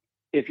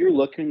 if you're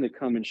looking to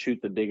come and shoot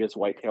the biggest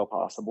whitetail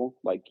possible,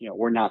 like,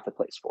 we're not the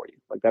place for you.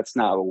 Like, that's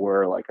not what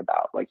we're like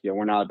about. Like,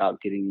 we're not about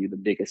getting you the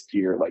biggest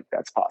deer, like,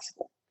 that's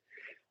possible.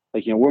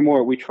 Like,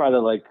 we're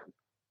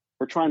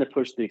trying to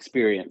push the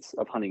experience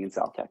of hunting in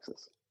South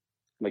Texas.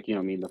 Like,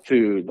 the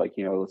food, like,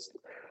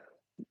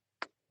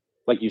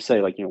 like you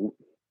say, like,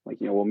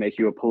 we'll make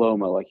you a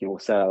paloma, like, we'll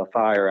set out a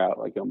fire out,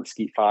 like,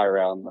 mesquite fire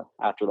out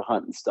after the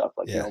hunt and stuff.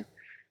 Like,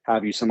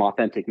 have you some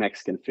authentic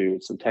Mexican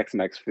food, some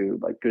Tex-Mex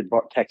food, like good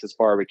Texas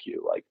barbecue.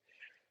 Like,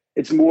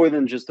 it's more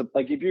than just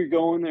like, if you're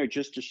going there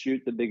just to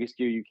shoot the biggest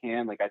deer you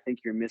can, like, I think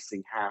you're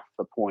missing half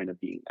the point of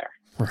being there.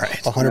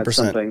 Right.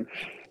 100%.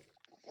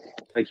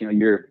 Like,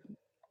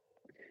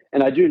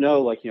 and I do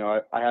know, like,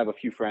 I have a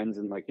few friends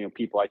and, like,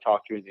 people I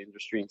talk to in the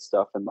industry and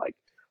stuff, and, like,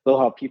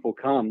 they'll have people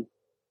come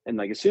and,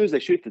 like, as soon as they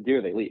shoot the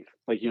deer, they leave.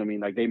 Like,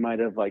 like, they might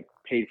have, like,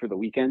 paid for the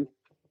weekend,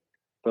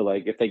 but,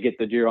 like, if they get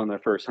the deer on their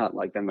first hunt,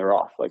 like, then they're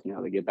off. Like,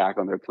 they get back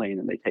on their plane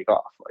and they take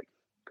off. Like,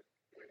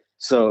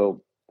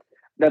 so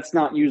that's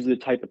not usually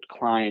the type of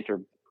client or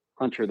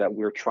hunter that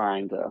we're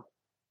trying to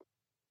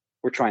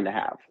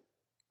have,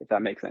 if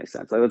that makes any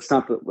sense. Like, that's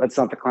not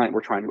the client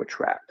we're trying to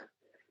attract.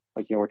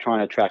 Like, we're trying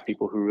to attract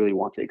people who really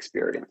want the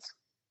experience.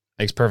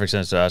 Makes perfect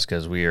sense to us,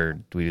 because we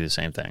do the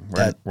same thing.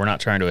 We're not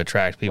trying to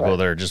attract people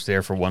that are just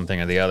there for one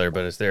thing or the other,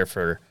 but it's there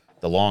for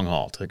the long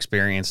haul, to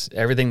experience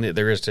everything that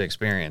there is to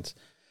experience.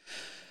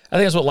 I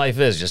think that's what life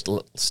is, just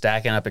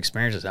stacking up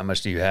experiences. How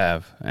much do you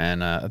have?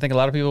 And I think a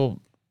lot of people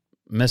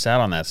miss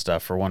out on that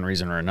stuff for one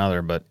reason or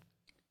another. But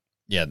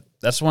yeah,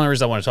 that's one of the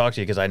reasons I want to talk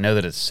to you, because I know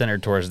that it's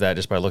centered towards that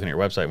just by looking at your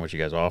website and what you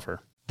guys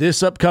offer.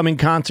 This upcoming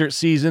concert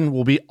season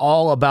will be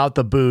all about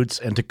the boots,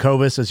 and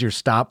Tecovas is your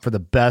stop for the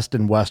best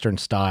in Western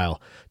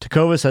style.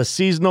 Tecovas has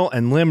seasonal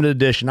and limited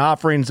edition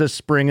offerings this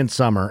spring and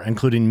summer,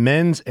 including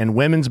men's and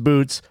women's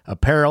boots,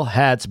 apparel,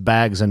 hats,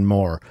 bags, and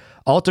more.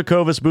 All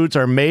Tecovas boots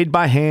are made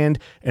by hand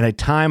in a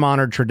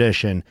time-honored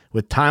tradition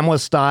with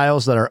timeless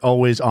styles that are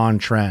always on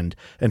trend.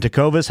 And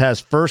Tecovas has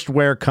first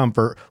wear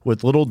comfort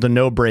with little to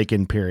no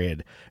break-in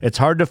period. It's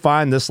hard to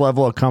find this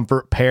level of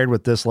comfort paired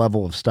with this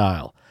level of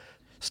style.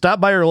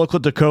 Stop by your local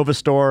Tecovas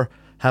store,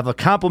 have a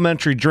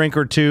complimentary drink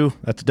or two,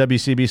 that's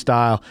WCB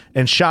style,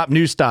 and shop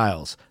new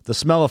styles. The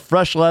smell of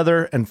fresh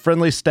leather and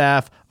friendly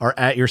staff are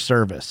at your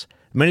service.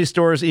 Many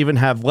stores even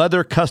have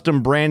leather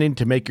custom branding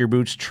to make your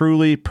boots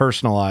truly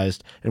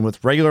personalized. And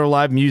with regular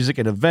live music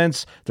and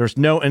events, there's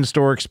no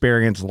in-store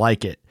experience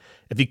like it.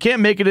 If you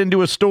can't make it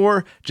into a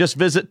store, just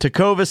visit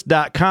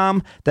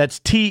tecovas.com. That's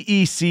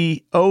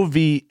TECOVAS.com.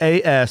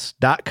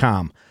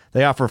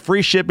 They offer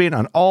free shipping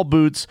on all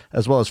boots,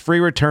 as well as free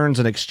returns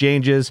and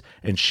exchanges,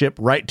 and ship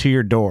right to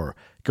your door.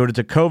 Go to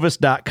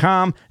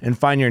tecovas.com and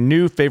find your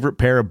new favorite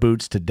pair of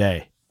boots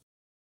today.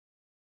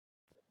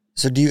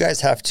 So do you guys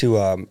have to,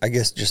 I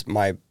guess just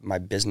my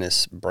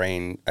business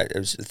brain, I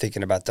was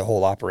thinking about the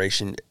whole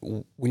operation.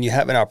 When you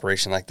have an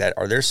operation like that,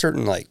 are there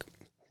certain like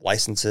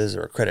licenses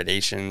or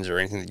accreditations or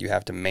anything that you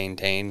have to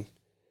maintain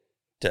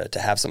to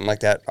have something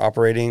like that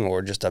operating,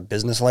 or just a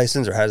business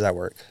license, or how does that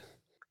work?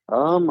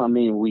 I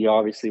mean, we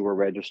obviously were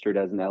registered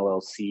as an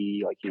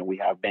LLC. Like, we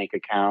have bank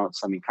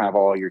accounts. I mean, kind of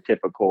all your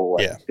typical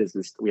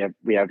business. We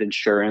have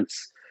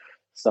insurance,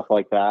 stuff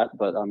like that.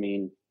 But I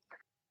mean,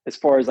 as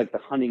far as like the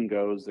hunting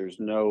goes, there's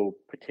no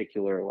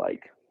particular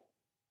like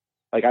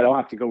I don't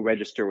have to go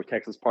register with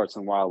Texas Parks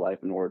and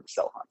Wildlife in order to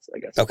sell hunts. I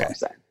guess that's what I'm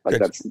saying.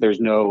 Like there's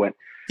no.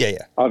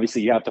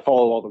 Obviously, you have to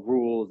follow all the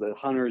rules. The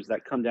hunters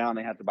that come down,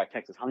 they have to buy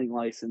Texas hunting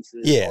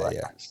licenses. All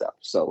that kind of stuff.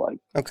 So like,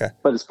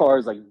 But as far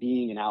as like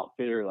being an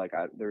outfitter, like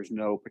there's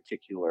no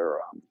particular.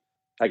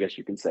 I guess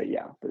you can say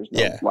there's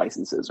no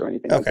licenses or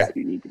anything like that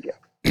you need to get.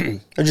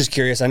 I'm just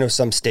curious. I know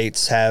some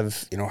states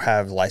have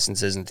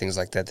licenses and things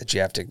like that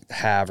you have to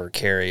have or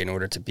carry in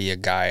order to be a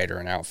guide or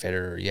an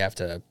outfitter. Or you have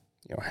to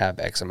have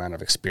X amount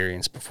of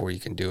experience before you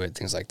can do it.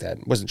 Things like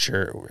that. Wasn't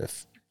sure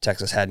if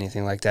Texas had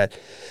anything like that.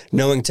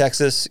 Knowing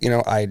Texas,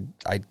 I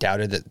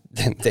doubted that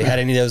they had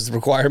any of those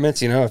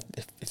requirements.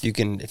 If you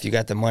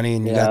got the money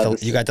and you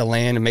got the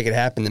land and make it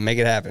happen, then make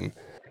it happen.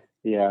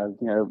 Yeah,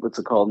 what's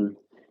it called?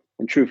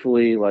 And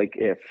truthfully, like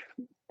if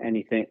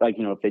anything, like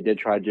if they did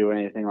try to do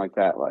anything like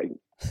that, like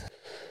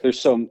there's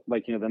some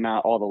like the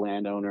amount all the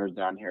landowners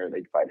down here,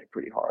 they'd fight it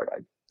pretty hard.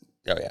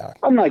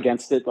 I'm not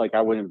against it. Like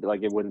I wouldn't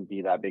like it wouldn't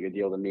be that big a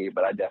deal to me,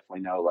 but I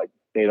definitely know like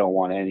they don't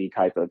want any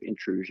type of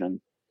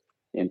intrusion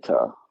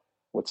into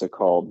what's it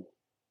called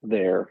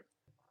their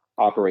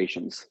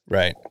operations.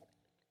 Right.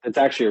 It's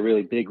actually a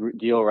really big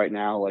deal right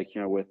now. Like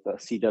with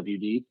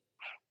CWD.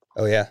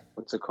 Oh yeah.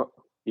 What's it called?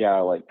 Yeah,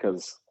 like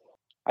because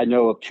I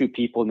know of 2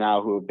 people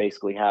now who have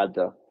basically had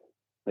to,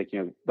 like,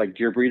 like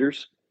deer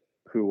breeders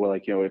who were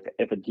like,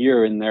 if a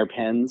deer in their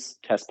pens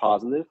test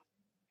positive,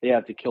 they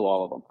have to kill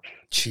all of them.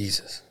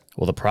 Jesus.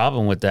 Well, the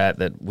problem with that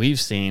we've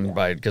seen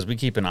because we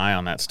keep an eye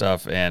on that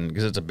stuff, and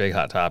because it's a big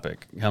hot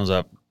topic, it comes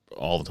up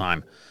all the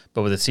time.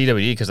 But with the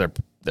CWD, because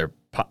they're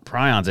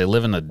prions, they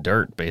live in the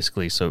dirt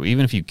basically. So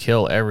even if you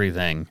kill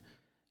everything,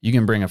 you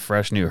can bring a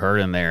fresh new herd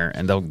in there,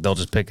 and they'll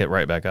just pick it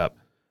right back up.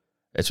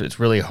 It's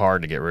really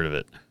hard to get rid of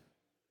it.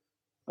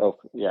 Oh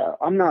yeah,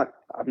 I'm not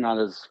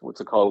as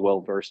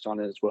well versed on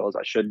it as well as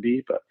I should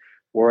be, but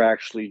we're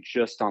actually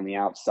just on the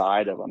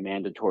outside of a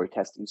mandatory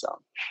testing zone.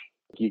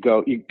 You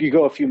go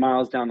a few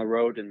miles down the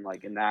road, and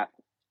like in that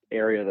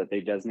area that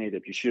they designate,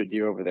 if you shoot a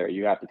deer over there,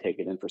 you have to take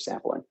it in for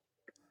sampling.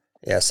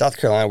 Yeah, South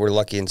Carolina, we're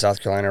lucky in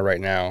South Carolina right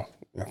now.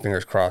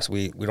 Fingers crossed,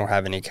 we don't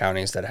have any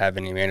counties that have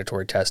any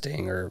mandatory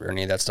testing or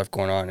any of that stuff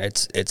going on.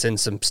 It's in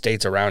some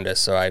states around us,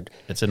 so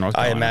it's in North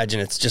Carolina. I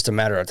imagine it's just a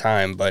matter of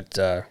time. But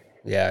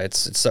yeah,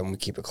 it's something we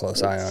keep a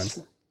close eye on.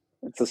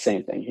 It's the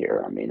same thing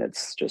here. I mean,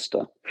 it's just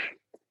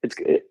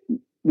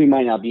we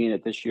might not be in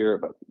it this year,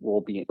 but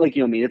we'll be like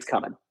it's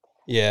coming.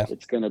 Yeah,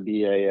 it's going to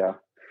be and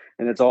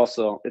it's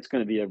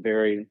going to be a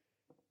very.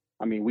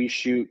 I mean, we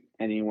try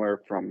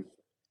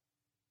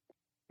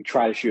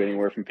to shoot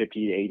anywhere from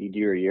 50 to 80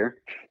 deer a year.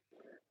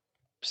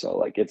 So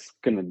like it's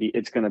going to be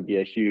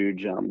a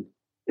huge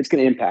it's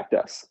going to impact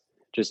us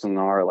just in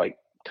our like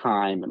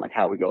time and like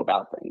how we go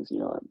about things,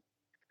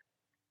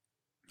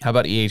 How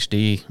about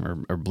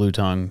EHD or blue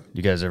tongue?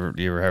 Do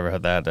you ever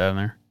had that down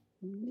there?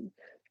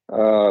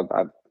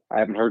 I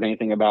haven't heard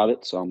anything about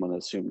it, so I'm going to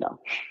assume no.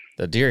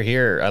 The deer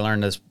here, I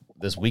learned this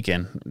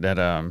weekend that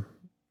I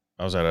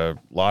was at a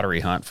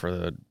lottery hunt for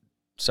the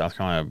South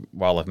Carolina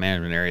Wildlife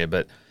Management Area,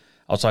 but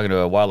I was talking to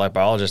a wildlife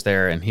biologist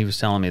there, and he was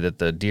telling me that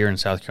the deer in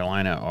South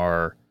Carolina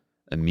are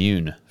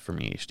immune from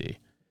EHD.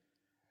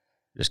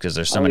 Just because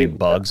there's so many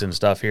bugs and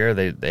stuff here,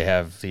 they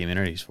have the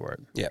immunities for it.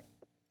 Yeah.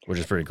 Which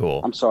is pretty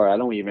cool. I'm sorry, I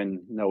don't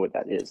even know what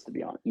that is, to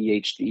be honest.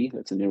 EHD?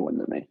 That's a new one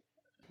to me.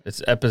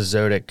 It's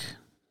epizootic.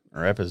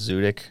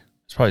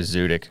 It's probably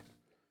zootic.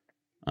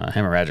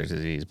 Hemorrhagic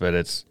disease, but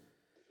it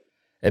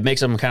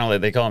makes them kind of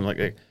like, they call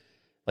them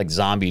like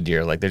zombie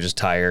deer, like they're just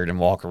tired and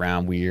walk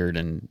around weird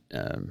and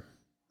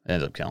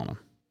ends up killing them.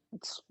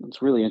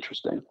 It's really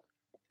interesting.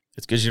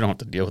 It's because you don't have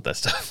to deal with that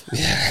stuff.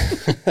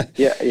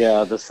 Yeah.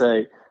 yeah. To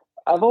say,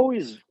 I've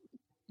always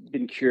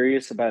been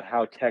curious about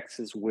how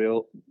Texas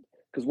will,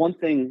 because one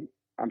thing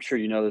I'm sure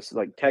you know this is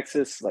like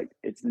Texas, like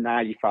it's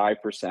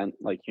 95%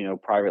 like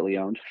privately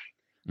owned.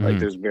 Like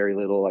there's very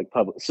little like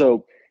public.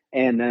 So,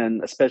 and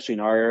then especially in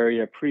our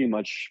area, pretty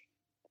much,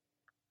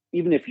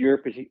 even if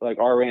your like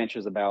our ranch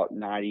is about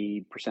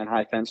 90%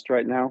 high fenced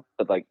right now,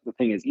 but like the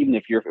thing is, even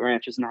if your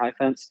ranch isn't high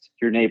fenced,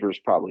 your neighbor's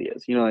probably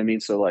is. You know what I mean?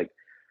 So like,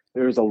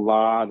 there's a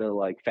lot of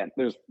like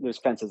there's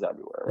fences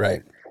everywhere,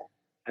 right?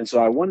 And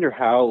so I wonder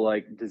how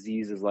like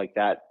diseases like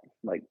that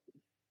like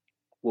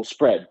will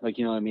spread, like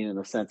in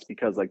a sense,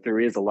 because like there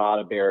is a lot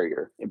of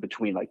barrier in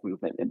between like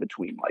movement in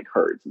between like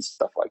herds and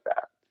stuff like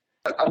that.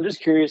 I'm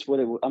just curious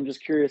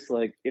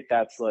like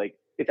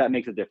if that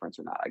makes a difference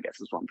or not, I guess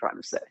is what I'm trying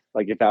to say.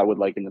 Like if that would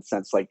like in a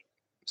sense like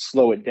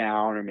slow it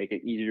down or make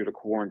it easier to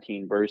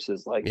quarantine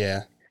versus like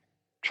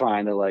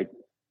trying to like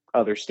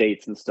other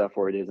states and stuff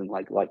where it isn't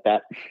like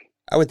that.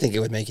 I would think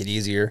it would make it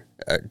easier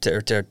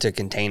to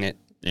contain it.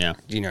 Yeah.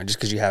 Just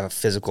because you have a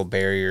physical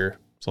barrier.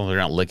 As long as they're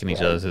not licking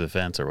each other through the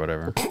fence or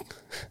whatever.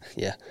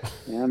 Yeah.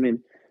 Yeah, I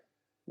mean,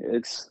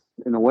 it's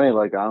in a way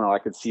like, I don't know, I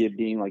could see it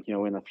being like,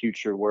 in the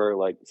future where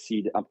like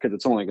seed, because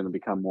it's only going to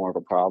become more of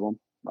a problem.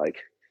 Like,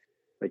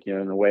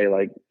 in a way,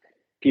 like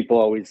people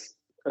always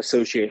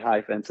associate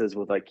high fences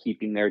with like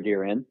keeping their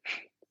deer in,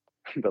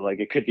 but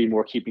like it could be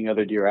more keeping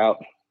other deer out.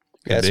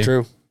 Yeah, that's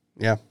true.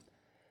 Yeah.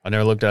 I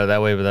never looked at it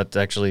that way, but that's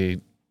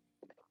actually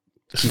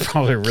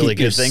probably a really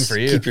good thing for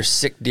you. Keep your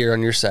sick deer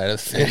on your side of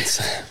the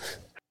fence.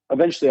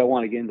 Eventually, I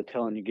want to get into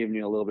giving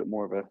you a little bit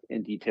more of a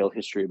in detail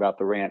history about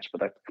the ranch. But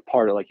that's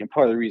part of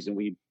the reason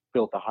we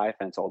built the high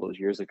fence all those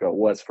years ago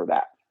was for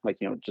that. Like,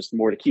 just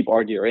more to keep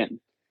our deer in.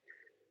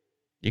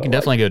 You can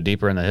definitely go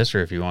deeper in the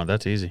history if you want.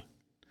 That's easy.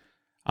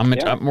 I'm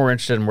more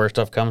interested in where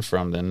stuff comes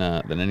from than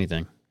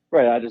anything.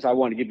 Right. I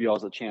want to give you all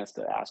the chance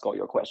to ask all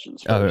your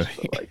questions first.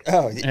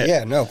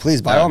 No,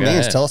 please, by all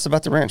means, tell us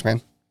about the ranch,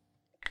 man.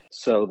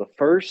 So the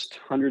first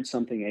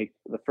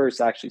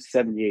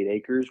 78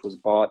 acres was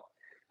bought.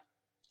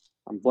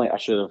 I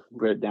should have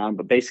written it down,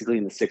 but basically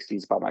in the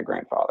 60s by my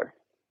grandfather.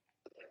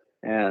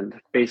 And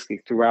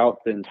basically throughout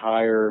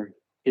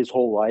his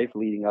whole life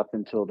leading up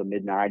until the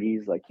mid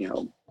 90s, like, he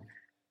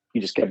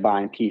just kept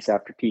buying piece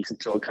after piece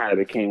until it kind of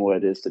became what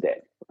it is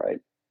today, right?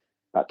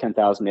 About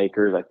 10,000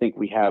 acres. I think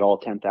we had all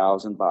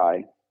 10,000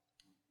 by,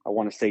 I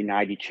want to say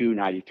 92,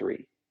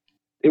 93.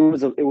 It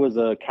was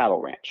a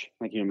cattle ranch.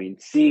 Like,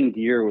 seeing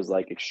deer was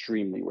like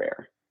extremely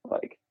rare.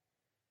 Like,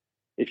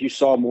 if you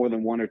saw more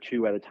than one or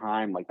two at a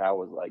time, like that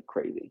was like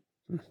crazy.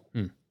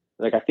 Mm-hmm.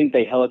 Like I think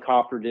they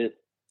helicoptered it,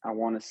 I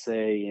want to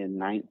say in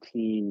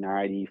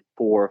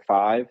 1994 or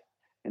 5,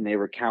 and they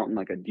were counting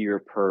like a deer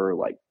per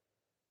like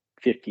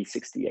 50,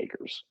 60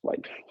 acres,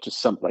 like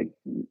just something like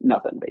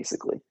nothing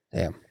basically.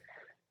 Damn.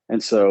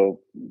 And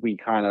so we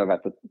kind of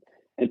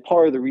and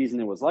part of the reason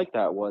it was like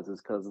that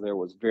is because there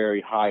was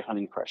very high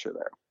hunting pressure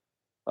there.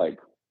 Like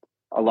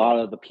a lot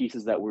of the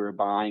pieces that we were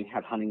buying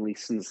had hunting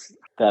leases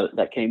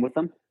that came with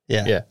them.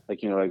 Yeah.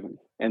 Like,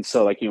 and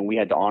so like, we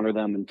had to honor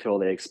them until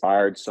they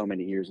expired so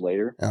many years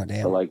later. Oh,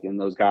 damn. So like, and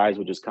those guys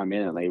would just come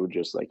in and they would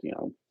just like,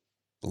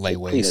 lay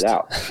clean waste it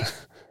out.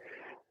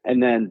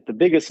 And then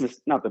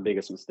not the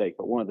biggest mistake,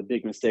 but one of the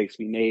big mistakes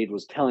we made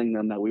was telling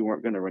them that we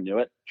weren't going to renew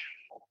it.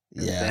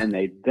 Yeah.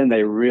 And then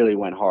they really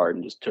went hard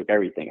and just took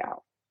everything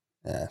out.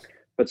 Yeah.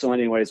 But so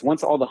anyways,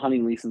 once all the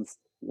hunting leases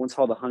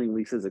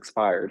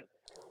expired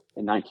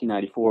in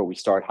 1994, we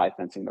started high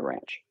fencing the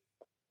ranch.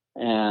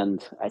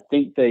 And I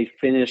think they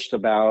finished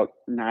about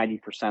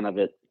 90% of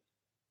it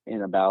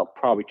in about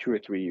probably 2 or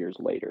 3 years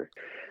later.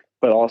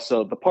 But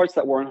also the parts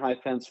that weren't high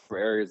fence for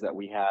areas that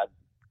we had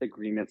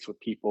agreements with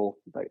people,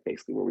 like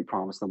basically where we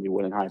promised them we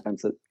wouldn't high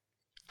fence it.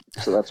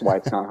 So that's why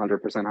it's not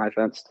 100% high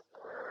fenced.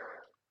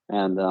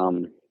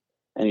 And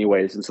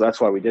anyways, and so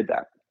that's why we did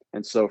that.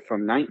 And so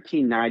from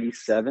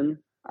 1997,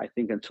 I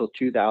think until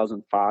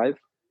 2005,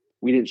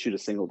 we didn't shoot a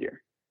single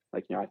deer.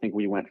 Like, I think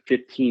we went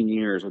 15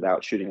 years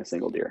without shooting a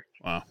single deer.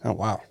 Wow. Oh,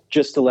 wow.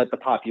 Just to let the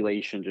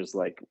population just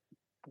like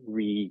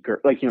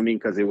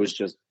because it was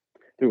just,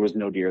 there was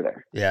no deer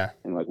there. Yeah.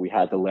 And like, we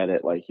had to let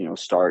it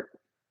start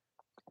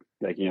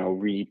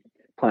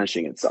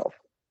replenishing itself.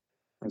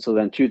 And so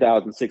then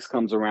 2006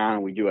 comes around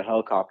and we do a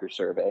helicopter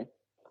survey,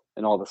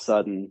 and all of a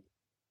sudden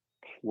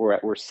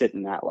we're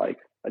sitting at like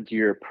a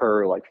deer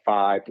per like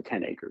 5 to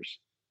 10 acres,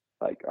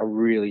 like a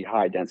really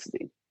high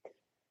density.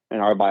 And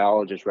our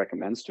biologist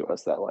recommends to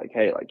us that like,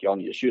 hey, like y'all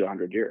need to shoot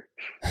 100 deer.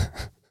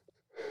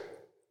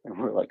 And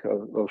we're like,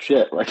 oh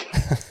shit. Like,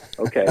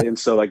 okay. And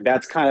so like,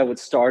 that's kind of what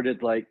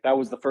started, like, that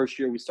was the first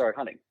year we started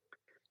hunting.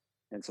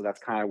 And so that's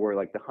kind of where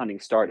like the hunting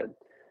started.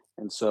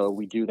 And so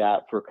we do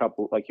that for a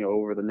couple, like,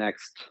 over the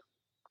next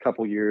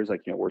couple years,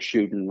 like, we're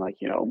shooting like,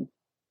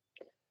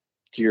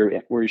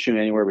 deer, we're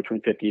shooting anywhere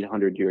between 50 to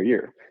 100 deer a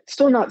year.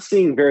 Still not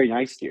seeing very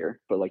nice deer,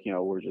 but like,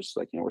 we're just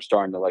like, we're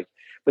starting to like,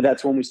 but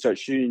that's when we start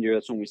shooting deer.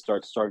 That's when we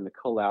starting to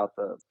cull out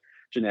the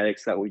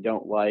genetics that we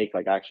don't like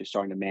actually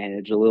starting to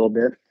manage a little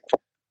bit.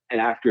 And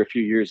after a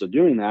few years of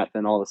doing that,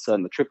 then all of a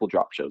sudden the triple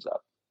drop shows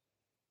up.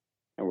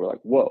 And we're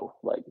like, whoa,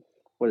 like,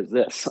 what is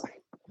this?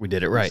 We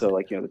did it right. So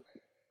like, we're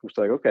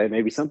like, okay,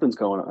 maybe something's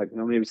going on. Like,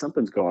 maybe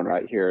something's going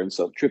right here. And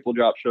so triple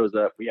drop shows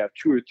up. We have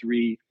 2 or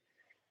 3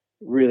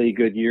 really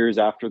good years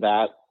after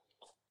that.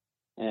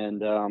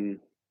 And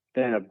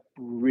then a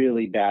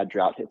really bad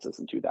drought hits us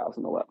in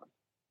 2011.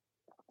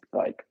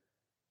 Like,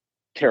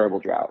 terrible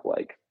drought.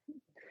 Like,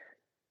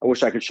 I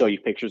wish I could show you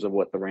pictures of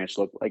what the ranch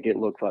looked like. It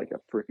looked like a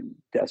freaking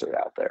desert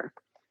out there.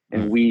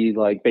 And we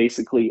like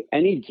basically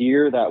any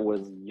deer that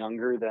was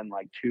younger than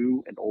like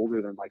 2 and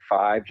older than like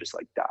 5 just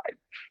like died.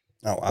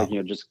 Oh, wow.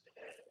 Like,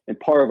 and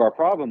part of our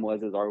problem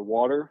was our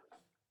water,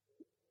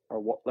 there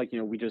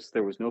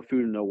was no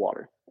food and no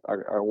water.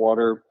 Our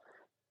water,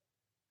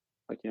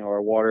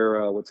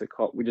 what's it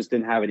called? We just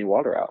didn't have any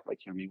water out. Like,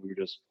 we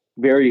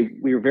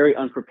were very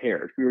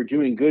unprepared. We were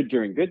doing good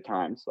during good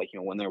times, like,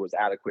 when there was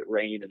adequate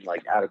rain and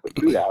like adequate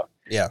food out.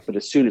 Yeah. But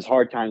as soon as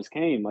hard times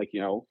came, like,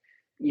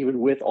 even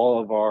with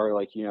all of our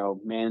like,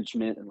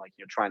 management and like,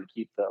 trying to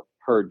keep the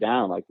herd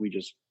down, like we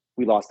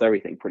lost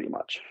everything pretty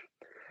much.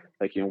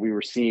 Like, we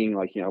were seeing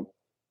like,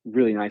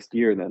 really nice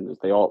deer. Then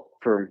they all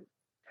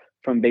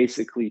from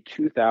basically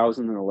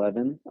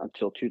 2011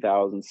 until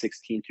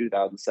 2016,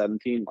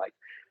 2017, like,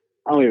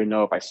 I don't even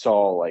know if I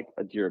saw like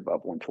a deer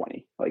above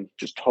 120, like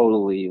just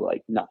totally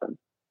like nothing.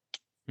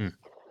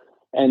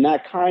 And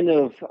that kind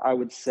of, I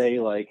would say,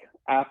 like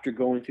after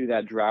going through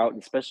that drought,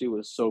 especially it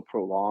was so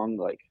prolonged,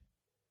 like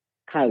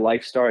kind of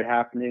life started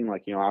happening.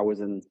 Like, I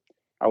was in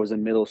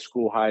middle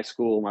school, high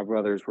school. My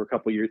brothers were a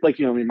couple years, like,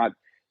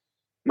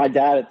 my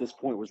dad at this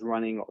point was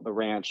running the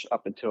ranch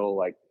up until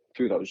like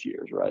through those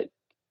years. Right.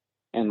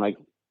 And like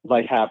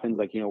life happens,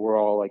 like, we're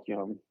all like,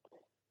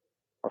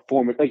 our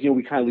former, like,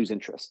 we kind of lose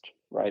interest.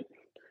 Right.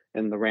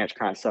 And the ranch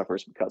kind of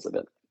suffers because of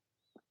it.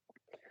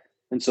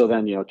 And so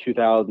then,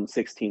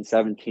 2016,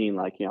 17,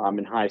 like, I'm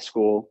in high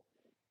school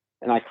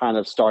and I kind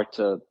of start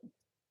to,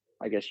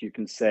 I guess you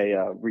can say,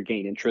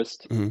 regain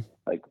interest. Mm-hmm.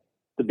 Like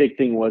the big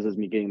thing was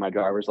me getting my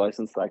driver's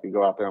license so I could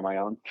go out there on my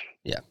own.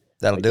 Yeah.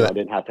 That'll like, do it. I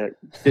didn't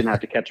have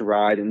to catch a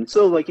ride. And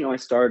so like, I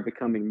started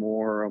becoming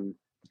more,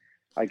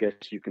 I guess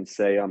you can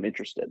say,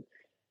 interested.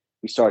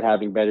 We started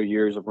having better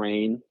years of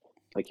rain.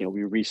 Like,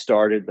 we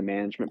restarted the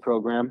management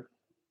program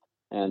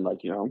and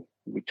like,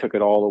 we took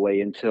it all the way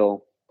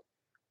until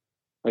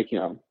like,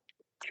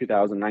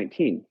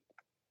 2019,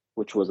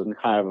 which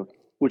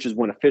is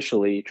when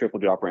officially Triple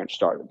Drop Ranch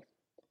started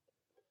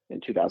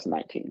in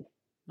 2019.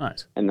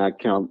 Nice. And that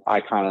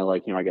I kind of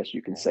like, I guess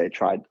you can say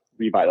tried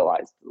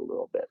revitalized it a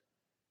little bit.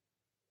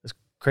 It's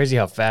crazy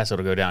how fast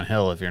it'll go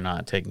downhill if you're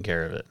not taking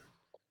care of it.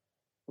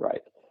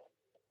 Right.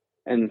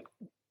 And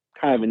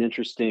kind of an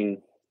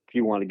interesting, if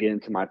you want to get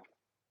into my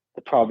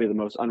probably the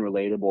most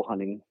unrelatable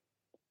hunting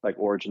like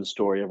origin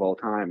story of all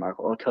time.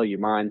 I'll tell you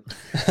mine.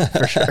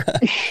 For sure.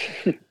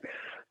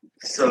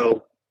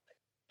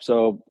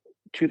 So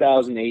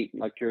 2008,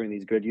 like during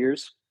these good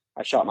years,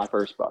 I shot my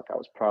first buck. I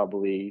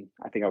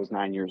think I was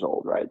 9 years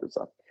old, right? It's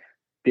a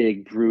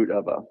big brute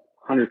of a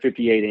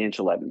 158 inch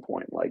 11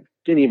 point. Like,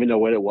 didn't even know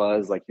what it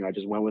was. Like, I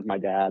just went with my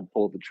dad,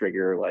 pulled the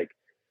trigger, like,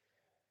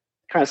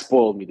 kind of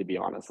spoiled me, to be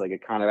honest. Like,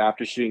 it kind of,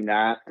 after shooting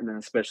that, and then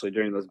especially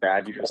during those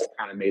bad years, it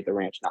kind of made the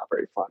ranch not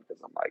very fun,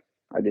 because I'm like,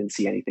 I didn't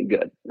see anything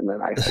good. And then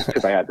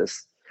because I had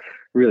this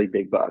really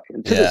big buck,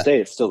 and to this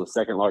day, it's still the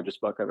second largest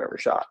buck I've ever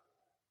shot.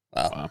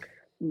 Wow.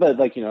 But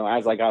like,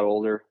 as I got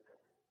older,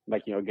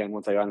 like, again,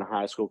 once I got into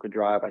high school, could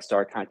drive, I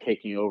started kind of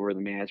taking over the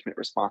management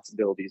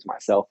responsibilities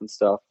myself and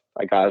stuff.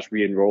 I got us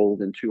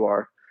re-enrolled into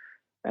our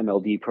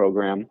MLD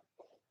program,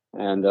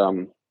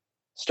 and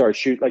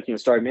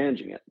started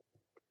managing it.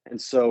 And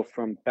so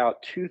from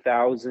about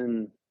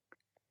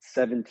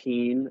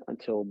 2017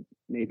 until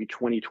maybe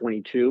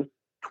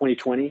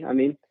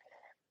 2020,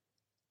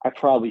 I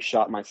probably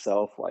shot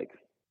myself like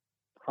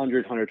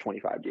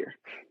 125 deer.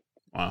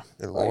 Wow.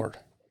 Good Lord.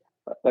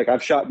 Like,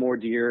 I've shot more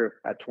deer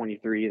at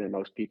 23 than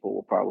most people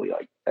will probably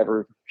like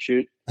ever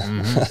shoot.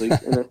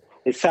 Mm-hmm. And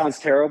it sounds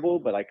terrible,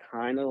 but I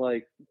kind of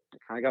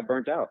got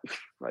burnt out.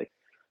 Like,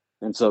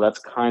 and so that's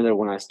kind of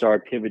when I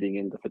started pivoting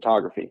into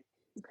photography.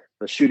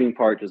 The shooting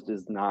part just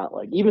is not,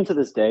 like, even to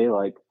this day,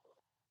 like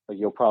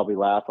you'll probably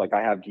laugh. Like,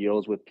 I have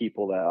deals with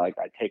people that, like,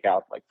 I take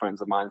out, like,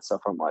 friends of mine and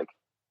stuff. I'm like,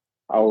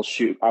 I will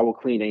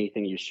clean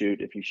anything you shoot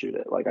if you shoot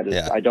it. Like,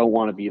 I don't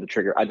want to be the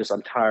trigger.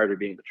 I'm tired of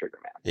being the trigger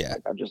man. Yeah.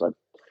 Like,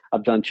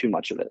 I've done too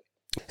much of it.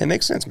 It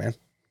makes sense, man.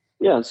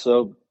 Yeah.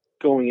 So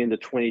going into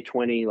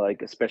 2020,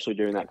 like, especially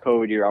during that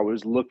COVID year, I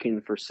was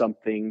looking for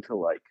something to,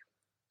 like,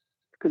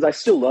 because I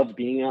still loved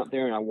being out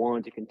there, and I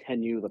wanted to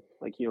continue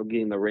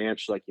getting the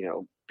ranch, like,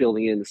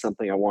 building into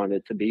something I wanted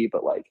it to be,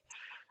 but like,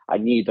 I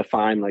need to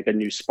find like a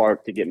new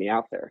spark to get me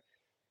out there.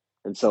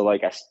 And so,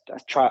 like,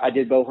 I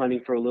did bow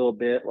hunting for a little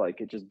bit. Like,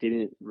 it just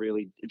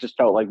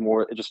felt like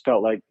more of the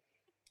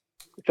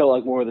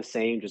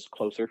same, just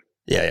closer.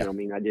 Yeah.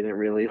 I didn't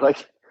really like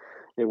it.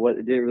 It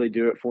didn't really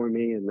do it for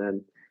me. And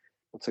then,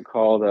 what's it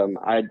called?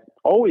 I'd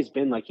always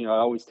been like, I'd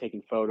always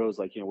taken photos,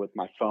 like, with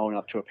my phone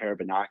up to a pair of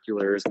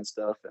binoculars and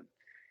stuff. And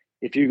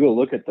if you go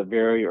look at the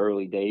very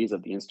early days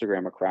of the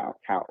Instagram account,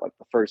 like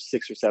the first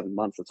 6 or 7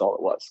 months, that's all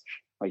it was.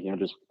 Like,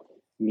 just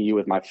me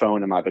with my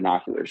phone and my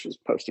binoculars, just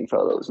posting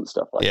photos and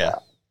stuff like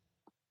that.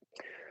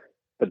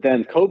 But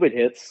then COVID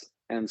hits,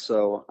 and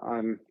so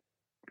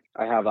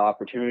I have the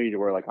opportunity to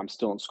where, like, I'm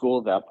still in school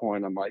at that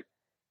point. I'm like,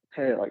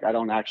 hey, like, I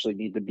don't actually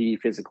need to be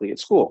physically at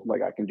school.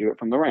 Like, I can do it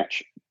from the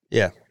ranch.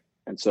 Yeah.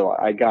 And so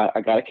I got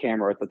a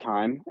camera at the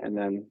time, and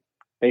then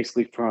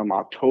basically from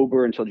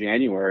October until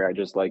January, I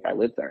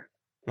lived there.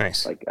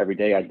 Nice. Like, every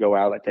day I'd go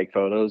out, I'd take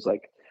photos,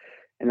 like,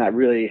 and that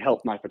really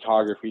helped my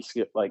photography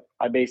skill. Like,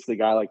 I basically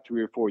got like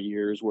 3 or 4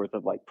 years worth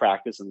of like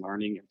practice and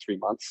learning in 3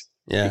 months.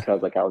 Yeah.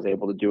 Because, like, I was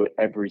able to do it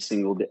every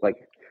single day. Like,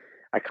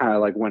 I kind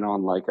of like went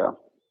on like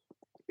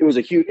it was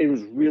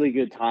really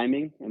good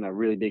timing and a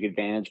really big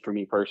advantage for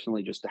me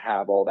personally, just to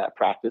have all that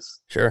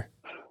practice. Sure.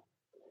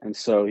 And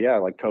so, yeah,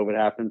 like, COVID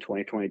happened,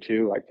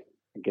 2022, like,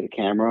 I get a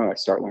camera, I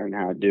start learning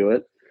how to do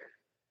it.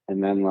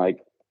 And then,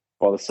 like,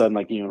 all of a sudden,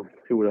 like,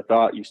 who would have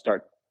thought, you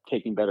start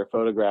taking better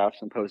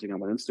photographs and posting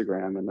them on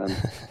Instagram, and then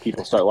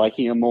people start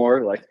liking them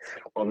more. Like,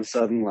 all of a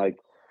sudden, like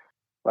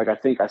I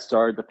think I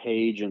started the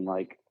page in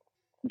like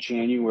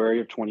January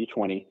of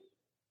 2020,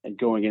 and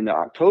going into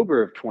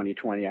October of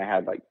 2020, I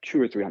had like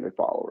 200 or 300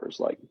 followers,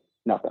 like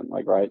nothing,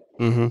 like, right.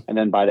 Mm-hmm. And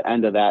then by the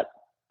end of that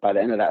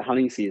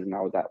hunting season,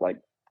 I was at like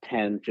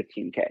 10,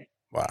 15K.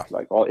 Wow.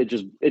 Like, it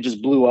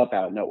just blew up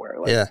out of nowhere.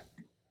 Like, Yeah.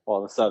 all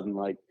of a sudden,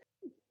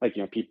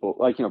 people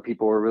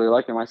were really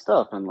liking my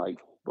stuff. And like,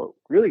 what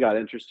really got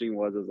interesting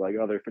was like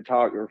other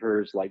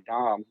photographers like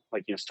Dom,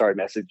 like, started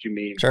messaging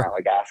me and Sure. kind of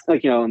like ask,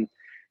 like, and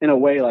in a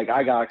way, like,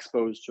 I got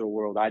exposed to a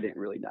world I didn't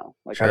really know.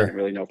 Like, Sure. I didn't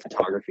really know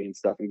photography and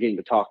stuff, and getting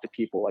to talk to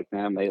people like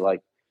them, they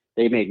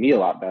made me a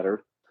lot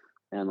better.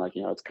 And like,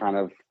 it's kind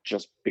of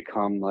just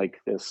become like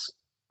this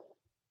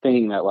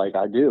thing that like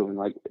I do, and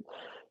like,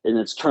 and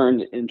it's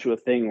turned into a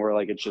thing where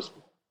like, it's just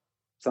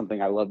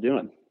something I love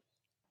doing.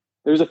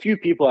 There's a few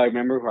people I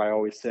remember who I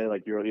always say,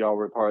 like, y'all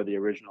were part of the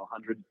original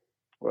 100,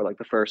 or like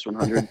the first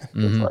 100.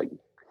 It's like,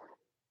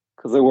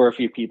 because there were a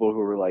few people who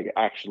were like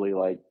actually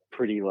like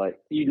pretty, like,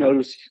 you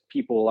notice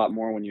people a lot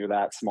more when you're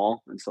that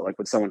small, and so like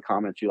when someone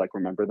comments, you like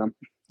remember them.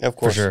 Of For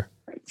course. sure.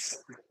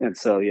 And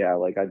so, yeah,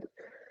 like,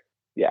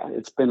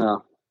 it's been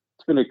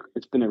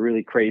a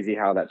really crazy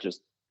how that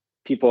just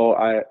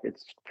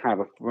it's kind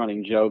of a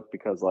running joke,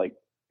 because like,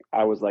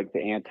 I was like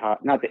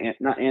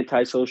not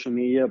anti social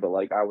media, but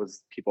like,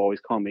 people always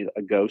call me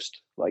a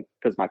ghost, like,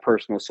 because my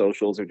personal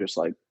socials are just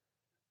like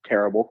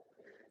terrible.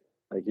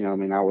 Like,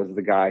 I was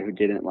the guy who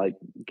didn't like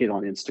get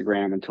on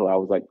Instagram until I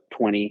was like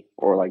 20,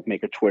 or like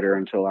make a Twitter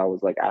until I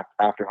was like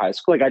after high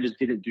school. Like, I just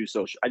didn't do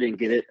social. I didn't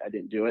get it. I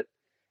didn't do it.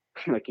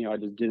 Like, I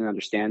just didn't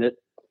understand it.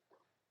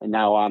 and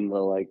now I'm the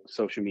like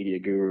social media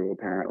guru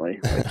apparently.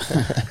 Like,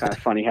 kind of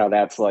funny how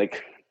that's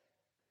like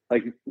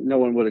no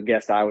one would have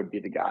guessed I would be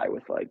the guy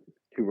with like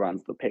who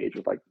runs the page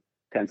with like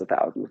tens of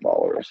thousands of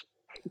followers.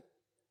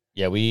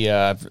 Yeah, we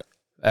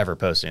ever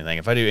post anything.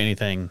 If I do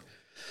anything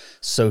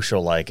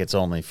social, like it's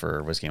only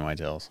for Whiskey and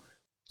Whitetails.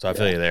 So I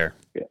feel you there.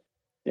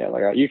 Yeah,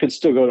 like you can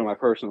still go to my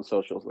personal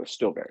socials. They're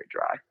still very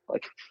dry.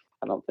 Like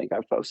I don't think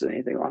I've posted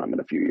anything on them in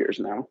a few years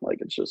now.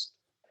 Like it's just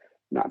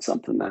not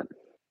something that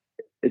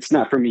it's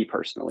not for me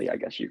personally, I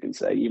guess you can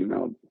say, even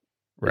though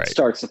Right. it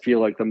starts to feel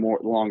like the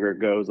longer it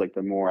goes, like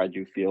the more I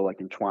do feel like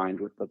entwined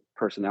with the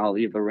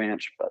personality of the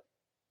ranch, but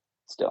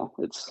still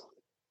it's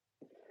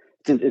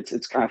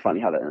kind of funny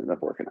how that ended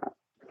up working out.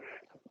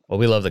 Well,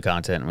 we love the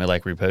content and we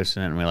like reposting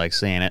it and we like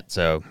seeing it.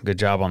 So good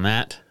job on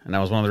that. And that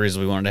was one of the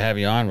reasons we wanted to have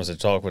you on was to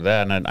talk with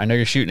that. And I know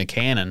you're shooting a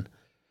Canon.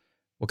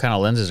 What kind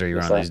of lenses are you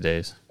running these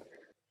days?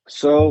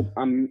 So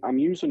I'm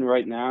using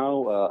right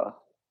now,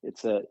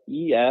 it's a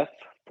EF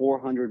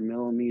 400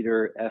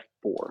 millimeter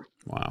f4.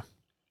 Wow.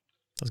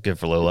 That's good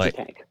for low light.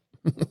 Tank.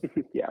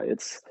 Yeah,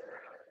 it's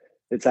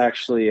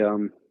actually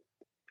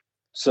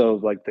so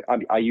like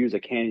I use a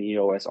Canon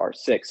EOS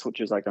R6,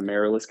 which is like a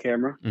mirrorless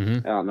camera.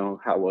 Mm-hmm. I don't know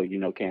how well you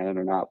know Canon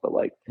or not, but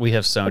like we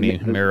have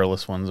Sony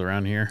mirrorless ones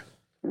around here.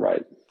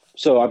 Right.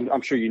 So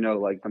I'm sure you know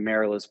like the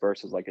mirrorless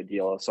versus like a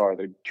DSLR.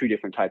 They're two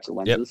different types of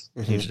lenses.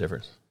 Yep. Huge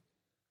difference.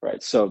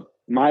 Right. So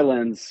my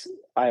lens,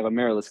 I have a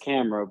mirrorless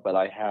camera, but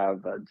I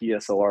have a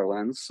DSLR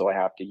lens, so I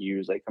have to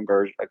use a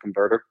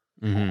converter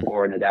Mm-hmm.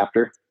 or an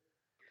adapter.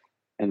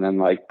 And then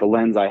like the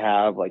lens I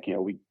have, like, you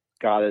know, we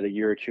got it a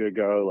year or two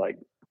ago. Like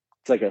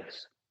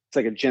it's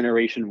like a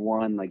generation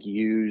one, like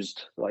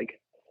used,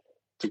 like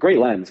it's a great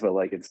lens, but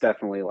like it's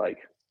definitely like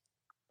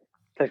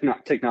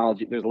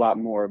technology. There's a lot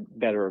more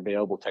better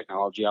available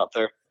technology out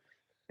there.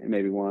 And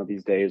maybe one of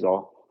these days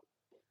I'll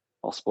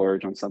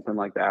splurge on something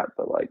like that.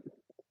 But like,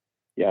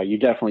 yeah, you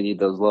definitely need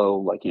those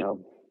low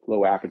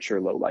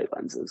aperture, low light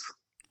lenses.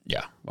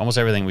 Yeah. Almost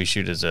everything we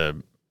shoot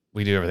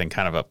we do everything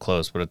kind of up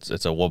close, but it's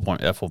a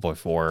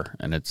f1.4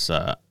 and it's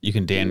you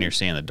can damn near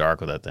see in the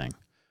dark with that thing.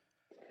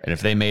 And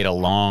if they made a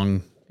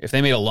long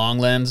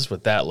lens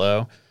with that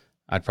low,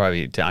 I'd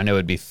probably I know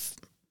it'd be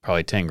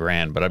probably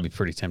 $10,000, but I'd be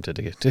pretty tempted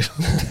to get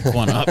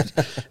one up,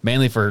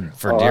 mainly for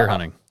deer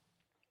hunting.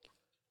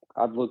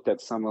 I've looked at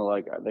some of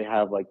like they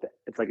have like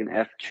it's like an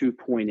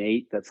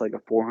f2.8 that's like a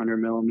 400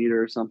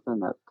 millimeter or something.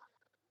 That's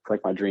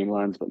like my dream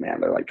lens, but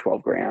man, they're like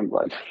 $12,000.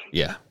 But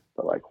yeah.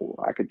 But like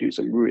I could do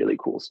some really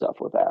cool stuff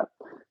with that.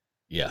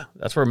 Yeah,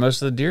 that's where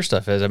most of the deer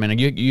stuff is. I mean,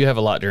 you have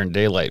a lot during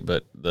daylight,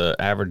 but the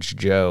average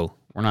Joe,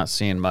 we're not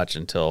seeing much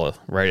until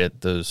right at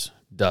those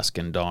dusk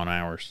and dawn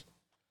hours.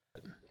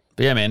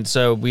 But yeah, man,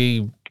 so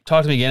we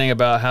talked at the beginning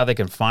about how they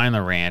can find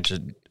the ranch.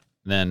 And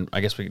then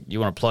I guess you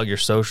want to plug your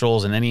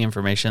socials and any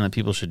information that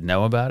people should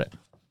know about it?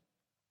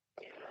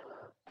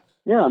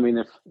 Yeah, I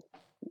mean,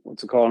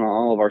 what's it called on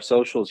all of our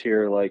socials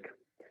here, like,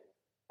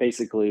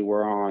 basically,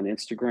 we're on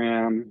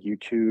Instagram,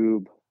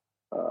 YouTube,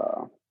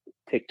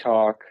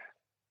 TikTok,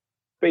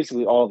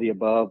 basically all the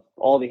above.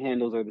 All the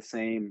handles are the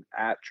same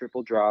at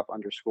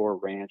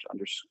 @triple_drop_ranch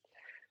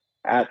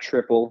at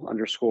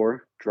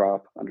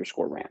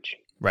 @triple_drop_ranch.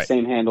 Right.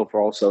 Same handle for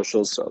all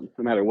socials. So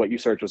no matter what you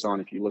search us on,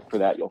 if you look for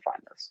that, you'll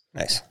find us.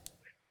 Nice.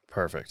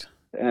 Perfect.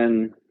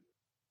 And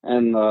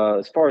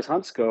as far as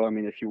hunts go, I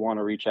mean, if you want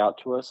to reach out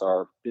to us,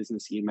 our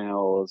business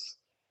email is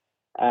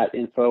at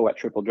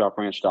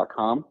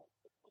info@tripledropranch.com.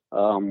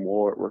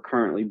 We're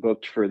currently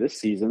booked for this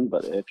season,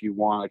 but if you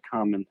want to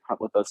come and hunt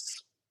with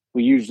us,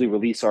 we usually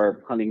release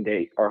our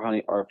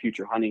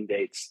future hunting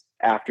dates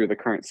after the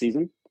current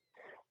season.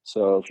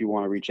 So if you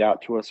want to reach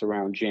out to us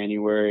around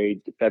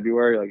January to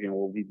February, like, you know,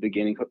 we'll be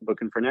beginning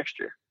booking for next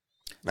year.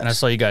 And I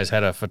saw you guys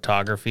had a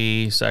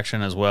photography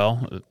section as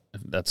well.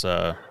 That's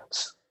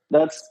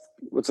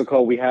what's it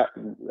called. We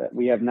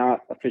have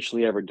not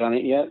officially ever done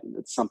it yet.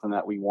 It's something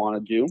that we want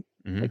to do.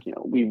 Mm-hmm. Like, you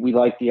know, we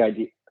like the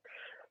idea.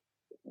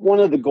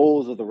 One of the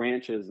goals of the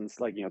ranches, and it's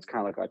like, you know, it's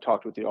kind of like I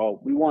talked with you all,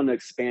 we want to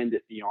expand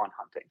it beyond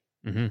hunting.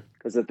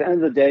 Because at the end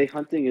of the day,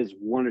 hunting is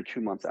 1 or 2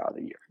 months out of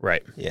the year.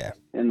 Right. Yeah.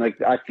 And like,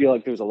 I feel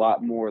like there's a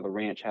lot more the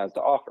ranch has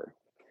to offer.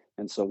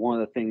 And so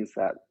one of the things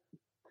that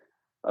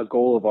a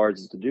goal of ours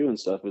is to do and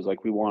stuff is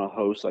like, we want to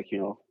host like, you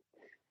know,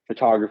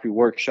 photography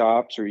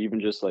workshops, or even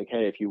just like,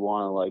 hey, if you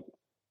want to, like,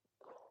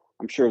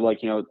 I'm sure,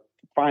 like, you know,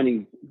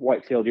 finding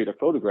whitetail deer to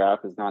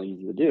photograph is not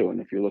easy to do.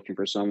 And if you're looking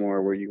for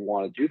somewhere where you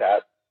want to do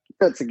that,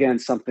 that's again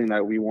something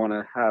that we want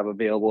to have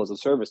available as a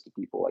service to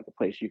people, like a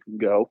place you can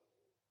go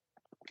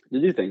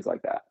to do things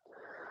like that.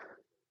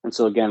 And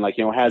so again, like,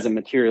 you know, it hasn't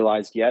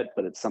materialized yet,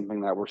 but it's something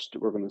that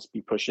we're going to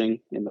be pushing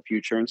in the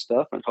future and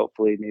stuff, and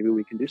hopefully maybe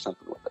we can do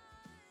something with it.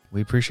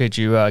 We appreciate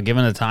you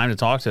giving the time to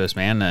talk to us,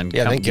 man, and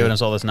giving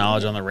us all this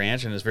knowledge on the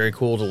ranch, and it's very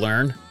cool to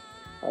learn.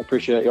 I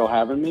appreciate y'all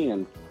having me,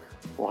 and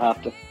we'll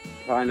have to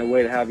find a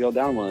way to have y'all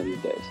down one of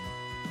these days.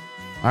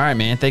 All right,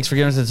 man. Thanks for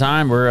giving us the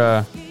time.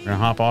 We're going to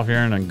hop off here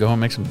and then go and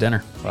make some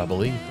dinner, I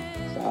believe.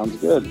 Sounds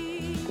good.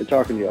 Good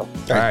talking to y'all.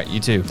 All right, you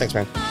too. Thanks,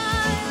 man.